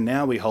 and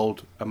now we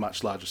hold a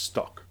much larger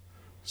stock.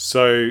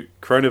 So,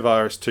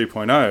 coronavirus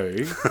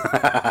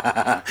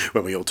 2.0...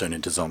 where we all turn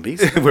into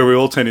zombies.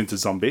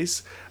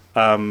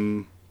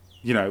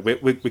 You know,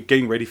 we're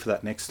getting ready for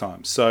that next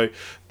time. So,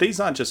 these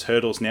aren't just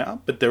hurdles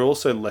now, but they're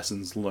also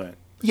lessons learned.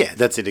 Yeah,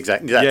 that's it,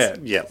 exactly.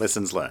 Yeah,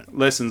 lessons learned.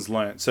 Lessons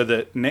learned, so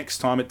that next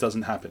time it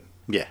doesn't happen.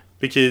 Yeah.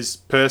 Because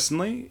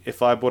personally,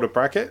 if I bought a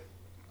bracket,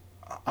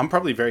 I'm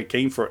probably very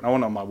keen for it, and I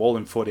want it on my wall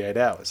in 48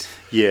 hours.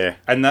 Yeah.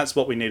 And that's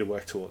what we need to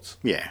work towards.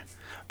 Yeah.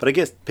 But I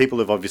guess people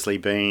have obviously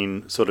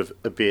been sort of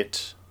a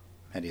bit,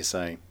 how do you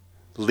say,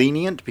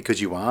 lenient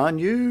because you are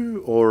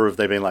new, or have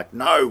they been like,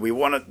 no, we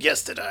want it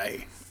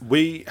yesterday?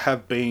 We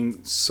have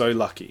been so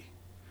lucky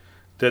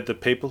that the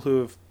people who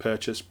have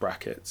purchased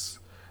brackets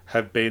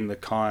have been the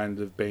kind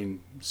of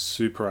been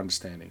super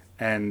understanding.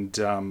 And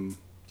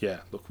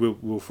look,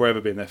 we'll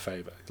forever be in their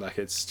favour. Like,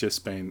 it's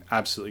just been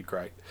absolutely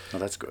great. Oh,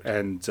 that's good.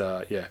 And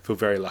feel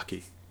very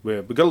lucky.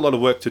 We've got a lot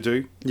of work to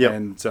do. Yep.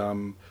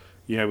 And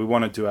we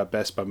want to do our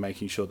best by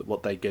making sure that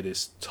what they get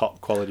is top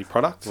quality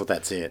product. Well,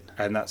 that's it.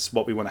 And that's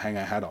what we want to hang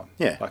our hat on.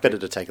 Yeah, like, better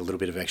to take a little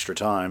bit of extra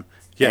time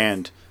Yeah.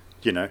 and,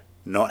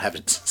 not have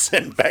it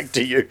sent back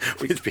to you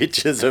with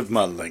pictures of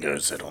my Lego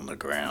set on the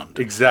ground.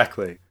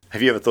 Exactly.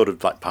 Have you ever thought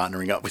of like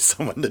partnering up with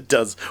someone that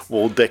does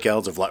wall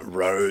decals of like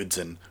roads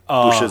and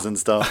bushes and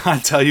stuff? I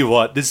tell you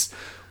what,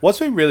 what's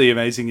been really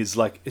amazing is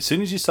like as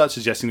soon as you start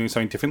suggesting doing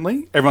something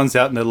differently, everyone's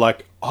out and they're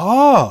like,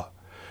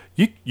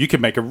 you can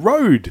make a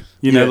road.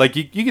 Like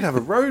you could have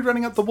a road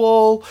running up the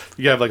wall.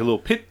 You could have like a little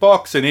pit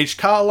box and each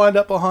car lined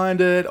up behind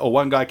it. Or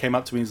one guy came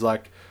up to me and he's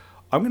like,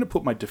 I'm going to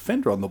put my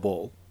Defender on the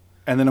wall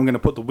and then I'm going to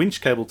put the winch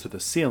cable to the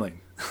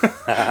ceiling.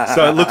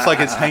 So it looks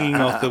like it's hanging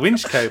off the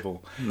winch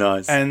cable.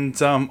 Nice. And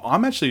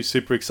I'm actually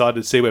super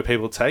excited to see where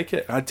people take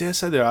it. I dare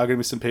say there are going to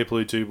be some people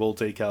who do wall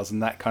decals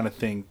and that kind of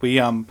thing.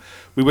 We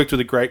worked with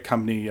a great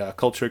company,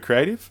 Culture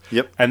Creative.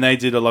 Yep. And they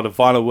did a lot of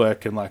vinyl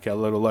work and like our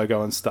little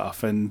logo and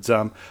stuff. And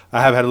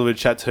I have had a little bit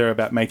of chat to her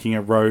about making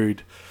a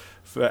road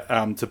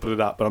to put it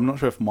up, but I'm not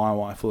sure if my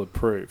wife will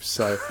approve.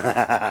 So,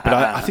 but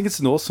I think it's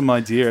an awesome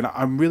idea, and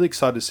I'm really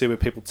excited to see where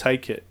people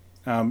take it.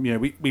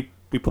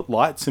 We put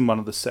lights in one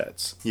of the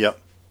sets. Yep.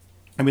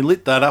 And we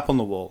lit that up on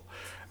the wall.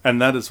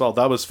 And that as well,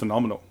 that was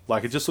phenomenal.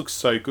 Like, it just looks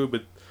so good.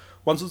 But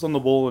once it's on the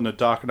wall in a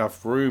dark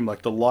enough room,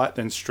 like the light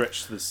then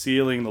stretched to the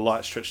ceiling, the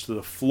light stretched to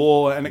the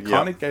floor, and it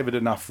kind of gave it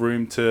enough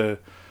room to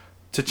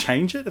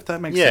change it, if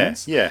that makes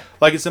sense. Yeah.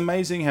 Like, it's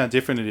amazing how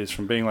different it is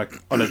from being like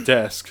on a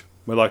desk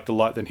where like the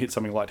light then hits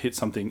something, light hits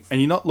something, and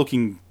you're not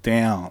looking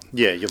down.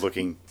 Yeah, you're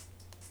looking...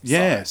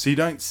 Yeah, so you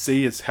don't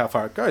see how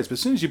far it goes. But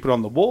as soon as you put it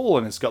on the wall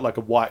and it's got like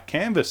a white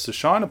canvas to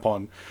shine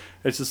upon,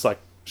 it's just like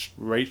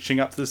reaching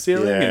up to the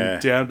ceiling and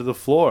down to the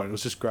floor. And it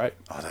was just great.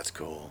 Oh, that's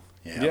cool.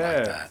 Yeah, Yeah. I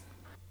like that.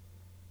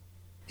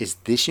 Is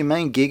this your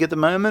main gig at the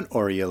moment,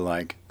 or are you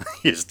like,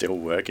 you're still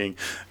working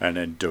and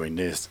then doing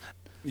this?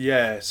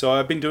 Yeah, so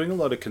I've been doing a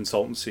lot of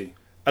consultancy.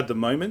 At the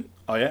moment,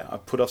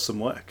 I've put off some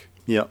work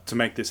to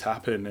make this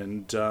happen.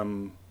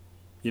 And,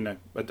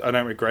 I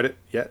don't regret it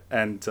yet.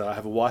 And I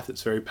have a wife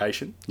that's very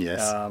patient.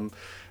 Yes.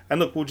 And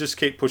look, we'll just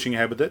keep pushing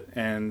ahead with it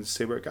and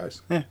see where it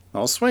goes. Yeah.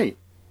 Oh, sweet.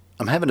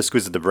 I'm having a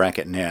squiz at the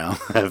bracket now.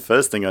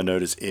 First thing I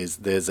notice is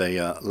there's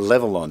a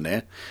level on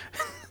there.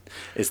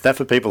 Is that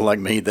for people like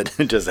me that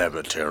just have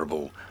a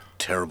terrible,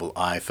 terrible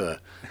eye for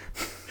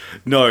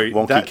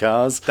wonky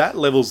cars? That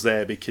level's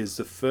there because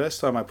the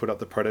first time I put up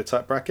the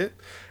prototype bracket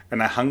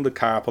and I hung the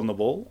car up on the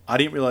wall, I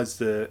didn't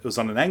realise it was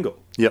on an angle.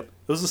 Yep.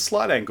 It was a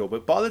slight angle,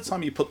 but by the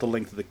time you put the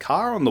length of the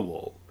car on the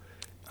wall,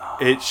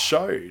 it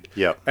showed.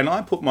 Yep. And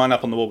I put mine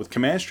up on the wall with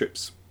command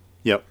strips.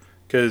 Yep.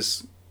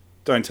 Because,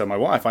 don't tell my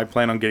wife, I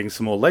plan on getting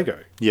some more Lego.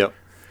 Yep.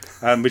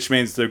 Which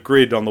means the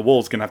grid on the wall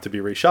is going to have to be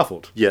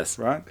reshuffled. Yes.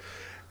 Right?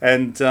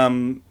 And,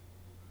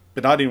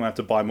 but I didn't have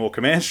to buy more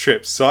command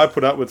strips, so I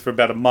put up with for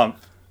about a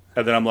month.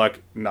 And then I'm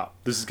like, no,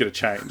 this is going to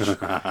change.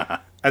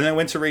 And then I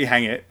went to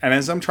rehang it. And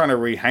as I'm trying to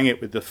rehang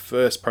it with the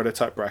first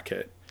prototype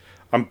bracket,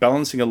 I'm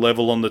balancing a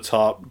level on the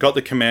top, got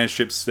the command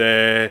strips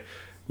there,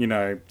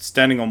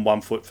 standing on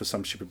 1 foot for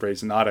some stupid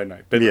reason. I don't know.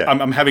 But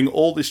I'm having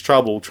all this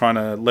trouble trying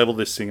to level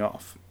this thing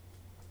off.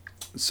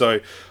 So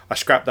I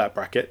scrapped that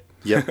bracket,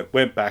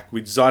 went back,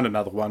 we designed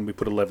another one, we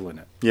put a level in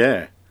it.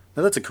 Yeah.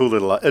 Now, that's a cool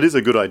little... It is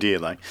a good idea,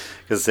 like,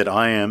 because I said,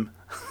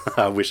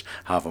 I wish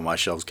half of my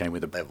shelves came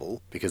with a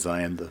level, because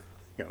I am the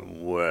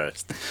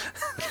worst.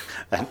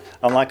 And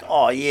I'm like,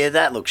 oh, yeah,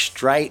 that looks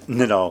straight.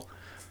 And then I'll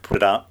put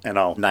it up and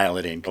I'll nail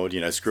it in,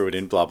 or, screw it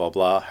in, blah, blah,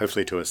 blah,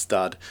 hopefully to a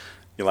stud.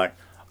 You're like,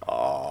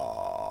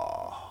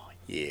 oh,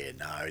 yeah,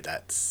 no,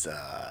 that's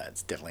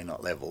it's definitely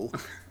not level.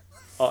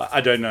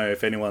 I don't know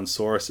if anyone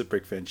saw us at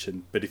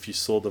Brickvention, but if you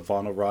saw the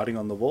vinyl writing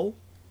on the wall,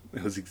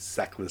 it was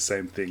exactly the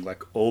same thing.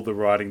 Like, all the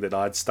writing that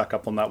I'd stuck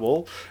up on that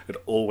wall, it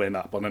all went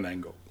up on an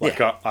angle.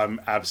 Like,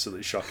 I'm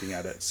absolutely shocking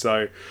at it.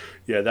 So,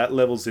 yeah, that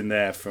level's in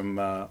there from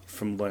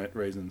learnt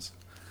reasons.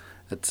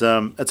 It's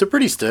a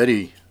pretty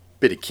sturdy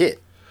bit of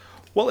kit.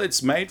 Well,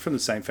 it's made from the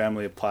same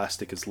family of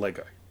plastic as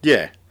Lego.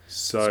 Yeah.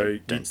 So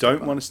you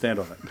don't want to stand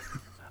on it.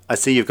 I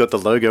see you've got the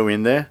logo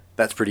in there.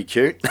 That's pretty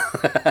cute.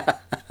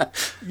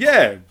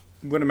 Yeah.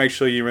 You want to make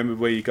sure you remember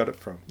where you got it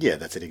from. Yeah,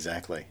 that's it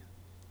exactly.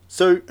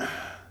 So,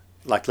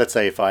 like, let's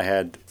say if I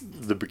had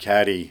the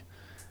Ducati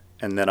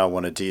and then I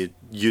wanted to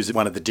use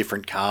one of the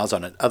different cars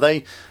on it,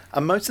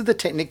 are most of the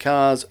Technic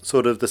cars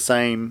sort of the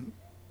same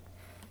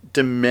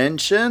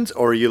dimensions,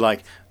 or are you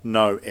like,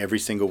 no, every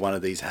single one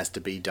of these has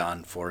to be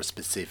done for a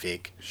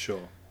specific...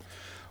 Sure.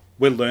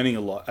 We're learning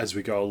a lot as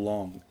we go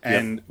along.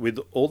 And with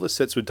all the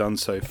sets we've done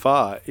so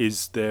far,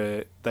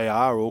 they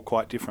are all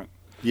quite different.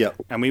 Yeah.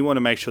 And we want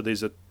to make sure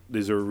these are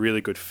a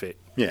really good fit.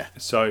 Yeah.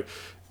 So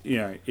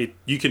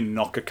you can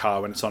knock a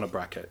car when it's on a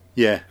bracket.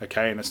 Yeah.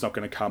 Okay, and it's not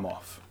going to come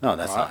off. Oh,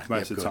 that's right? nice. Most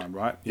Yep, of the good. time,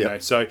 right?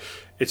 Yep. So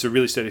it's a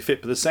really sturdy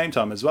fit. But at the same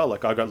time as well,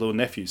 like I got little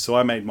nephews, so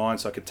I made mine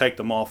so I could take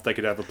them off. They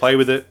could have a play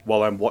with it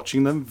while I'm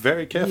watching them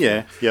very carefully.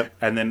 Yeah, yep.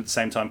 And then at the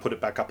same time, put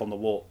it back up on the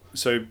wall.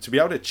 So to be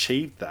able to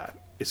achieve that,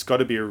 it's got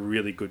to be a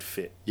really good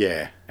fit.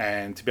 Yeah.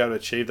 And to be able to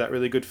achieve that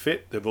really good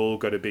fit, they've all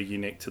got to be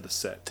unique to the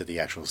set. To the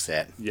actual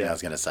set. Yeah. I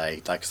was going to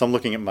say, like, so I'm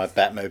looking at my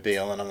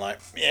Batmobile and I'm like,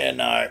 yeah,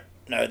 no,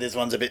 this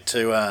one's a bit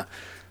too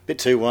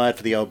wide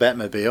for the old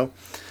Batmobile.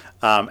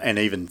 And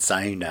even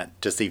saying that,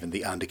 just even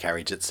the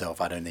undercarriage itself,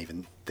 I don't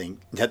even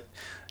think that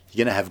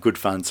you're going to have good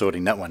fun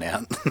sorting that one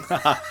out.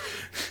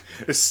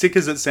 As sick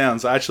as it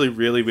sounds, I actually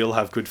really will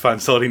have good fun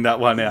sorting that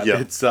one out. Yep.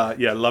 It's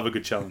love a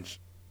good challenge.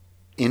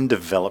 In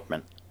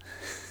development,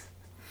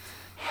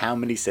 how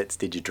many sets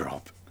did you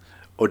drop?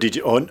 Or did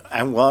you,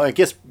 and well, I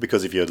guess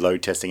because of your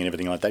load testing and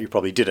everything like that, you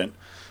probably didn't.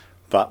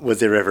 But was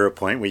there ever a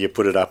point where you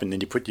put it up and then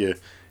you put your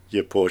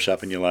Porsche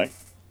up and you're like,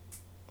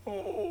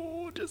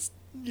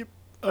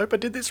 I hope I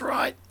did this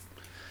right?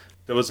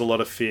 There was a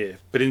lot of fear.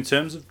 But in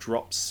terms of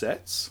drop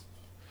sets,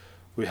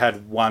 we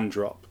had one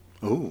drop.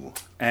 Ooh.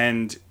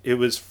 And it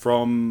was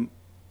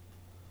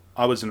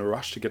I was in a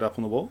rush to get up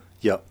on the wall.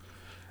 Yep.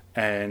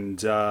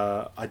 And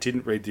I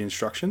didn't read the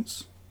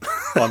instructions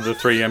on the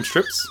 3M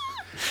strips.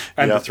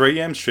 And Yep. the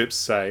 3M strips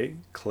say,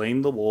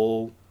 clean the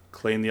wall,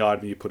 clean the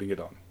item you're putting it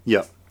on.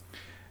 Yep.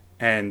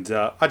 And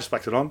I just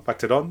backed it on,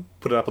 put it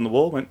up on the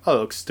wall, went, oh, it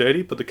looks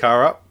sturdy, put the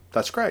car up.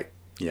 That's great.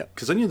 Yep.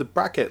 Because I knew the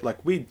bracket,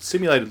 like we'd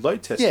simulated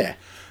load testing. Yeah.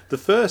 The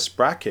first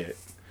bracket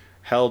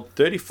held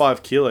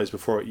 35 kilos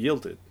before it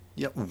yielded,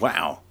 Yep.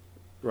 Wow.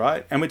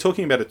 right? And we're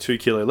talking about a 2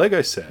 kilo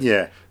Lego set.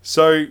 Yeah.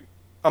 So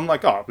I'm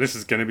like, oh, this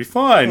is going to be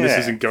fine. This Yeah.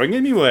 isn't going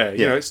anywhere.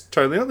 Yeah. It's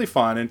totally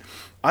fine. And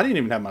I didn't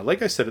even have my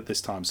Lego set at this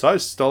time. So I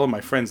was stolen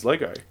my friend's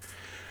Lego.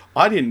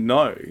 I didn't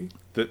know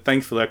that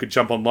thankfully I could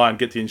jump online,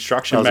 get the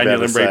instruction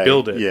manual and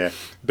rebuild it. Yeah.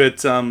 But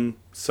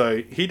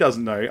so he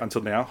doesn't know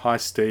until now. Hi,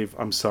 Steve.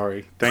 I'm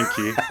sorry. Thank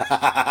you.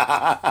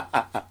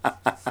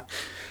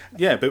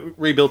 Yeah, but we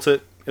rebuilt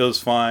it. It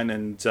was fine.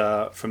 And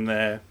from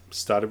there,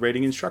 started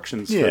reading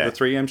instructions for Yeah. the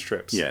 3M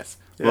strips. Yes.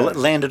 Yeah. Well, it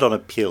landed on a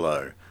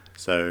pillow.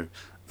 So,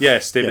 Yeah,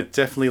 Steve, Yeah. it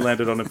definitely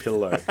landed on a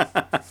pillow. yeah,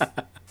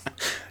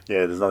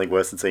 there's nothing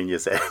worse than seeing your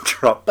set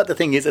drop. But the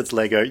thing is, it's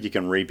Lego. You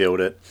can rebuild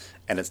it.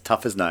 And it's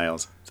tough as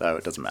nails. So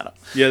it doesn't matter.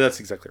 Yeah, that's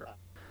exactly right.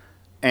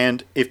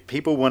 And if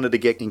people wanted to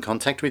get in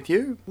contact with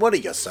you, what are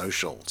your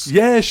socials?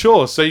 Yeah,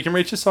 sure. So you can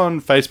reach us on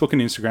Facebook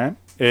and Instagram.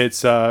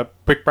 It's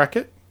Brick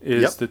Bracket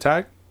is Yep. the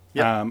tag.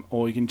 Yep.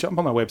 Or you can jump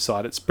on our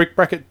website. It's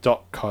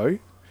brickbracket.co.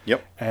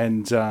 Yep.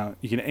 And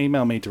you can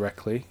email me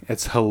directly.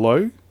 It's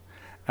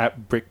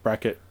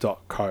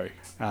hello@brickbracket.co.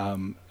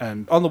 And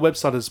on the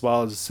website as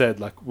well, as I said,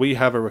 like we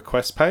have a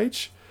request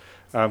page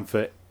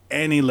for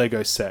any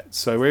Lego set.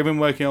 So we're even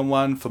working on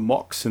one for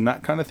mocks and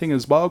that kind of thing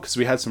as well, because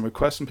we had some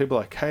requests from people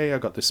like, hey, I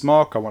got this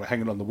mock, I want to hang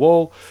it on the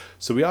wall.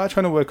 So we are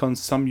trying to work on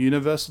some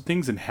universal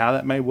things and how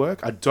that may work.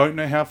 I don't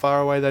know how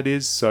far away that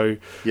is, so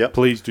Yep.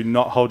 please do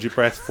not hold your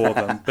breath for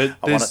them. But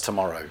I want it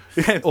tomorrow.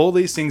 all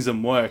these things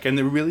in work, and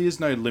there really is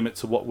no limit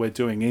to what we're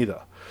doing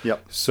either.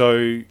 Yep.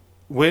 So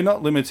we're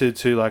not limited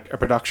to like a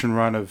production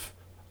run of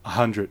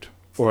 100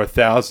 or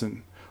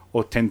 1,000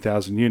 or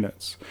 10,000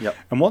 units. Yep.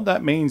 And what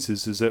that means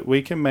is that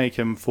we can make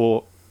them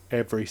for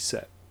every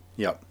set.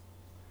 Yep.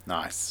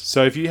 Nice.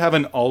 So if you have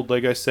an old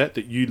Lego set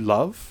that you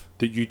love,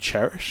 that you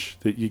cherish,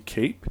 that you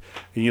keep,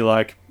 and you're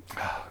like,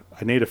 "Ah,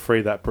 I need to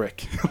free that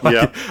brick. Like,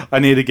 Yep. I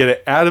need to get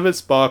it out of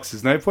its box.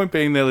 There's no point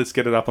being there. Let's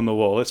get it up on the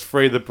wall. Let's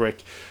free the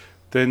brick.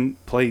 Then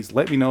please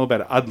let me know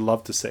about it. I'd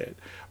love to see it.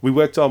 We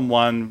worked on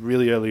one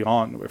really early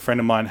on where a friend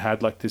of mine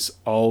had like this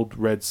old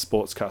red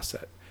sports car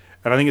set.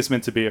 And I think it's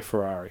meant to be a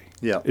Ferrari.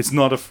 Yeah. It's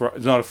not a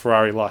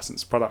Ferrari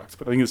licensed product,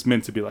 but I think it's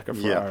meant to be like a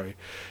Yeah. Ferrari.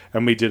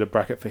 And we did a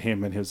bracket for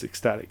him, and he was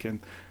ecstatic. And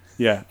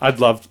yeah, I'd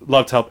love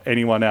to help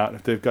anyone out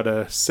if they've got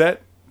a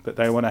set that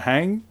they want to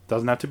hang.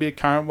 Doesn't have to be a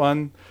current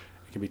one.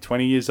 It can be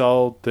 20 years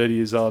old, 30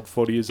 years old,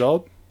 40 years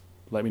old.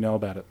 Let me know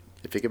about it.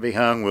 If it can be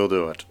hung, we'll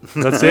do it.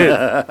 That's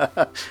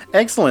it.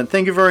 Excellent.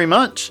 Thank you very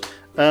much.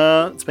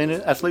 It's been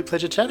an absolute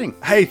pleasure chatting.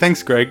 Hey,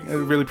 thanks, Greg. I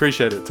really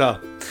appreciate it. Ta.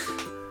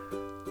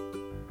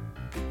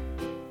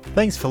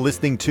 Thanks for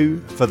listening to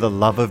For the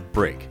Love of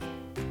Brick.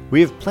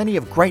 We have plenty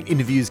of great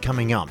interviews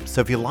coming up,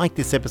 so if you like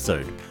this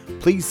episode,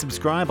 please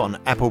subscribe on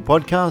Apple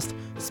Podcast,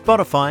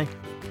 Spotify,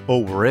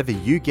 or wherever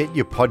you get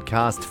your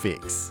podcast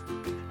fix.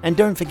 And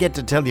don't forget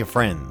to tell your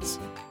friends.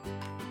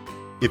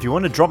 If you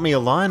want to drop me a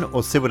line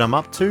or see what I'm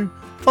up to,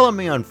 follow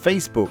me on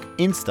Facebook,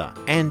 Insta,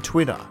 and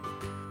Twitter.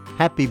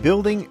 Happy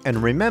building,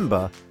 and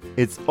remember,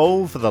 it's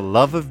all for the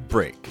love of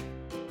brick.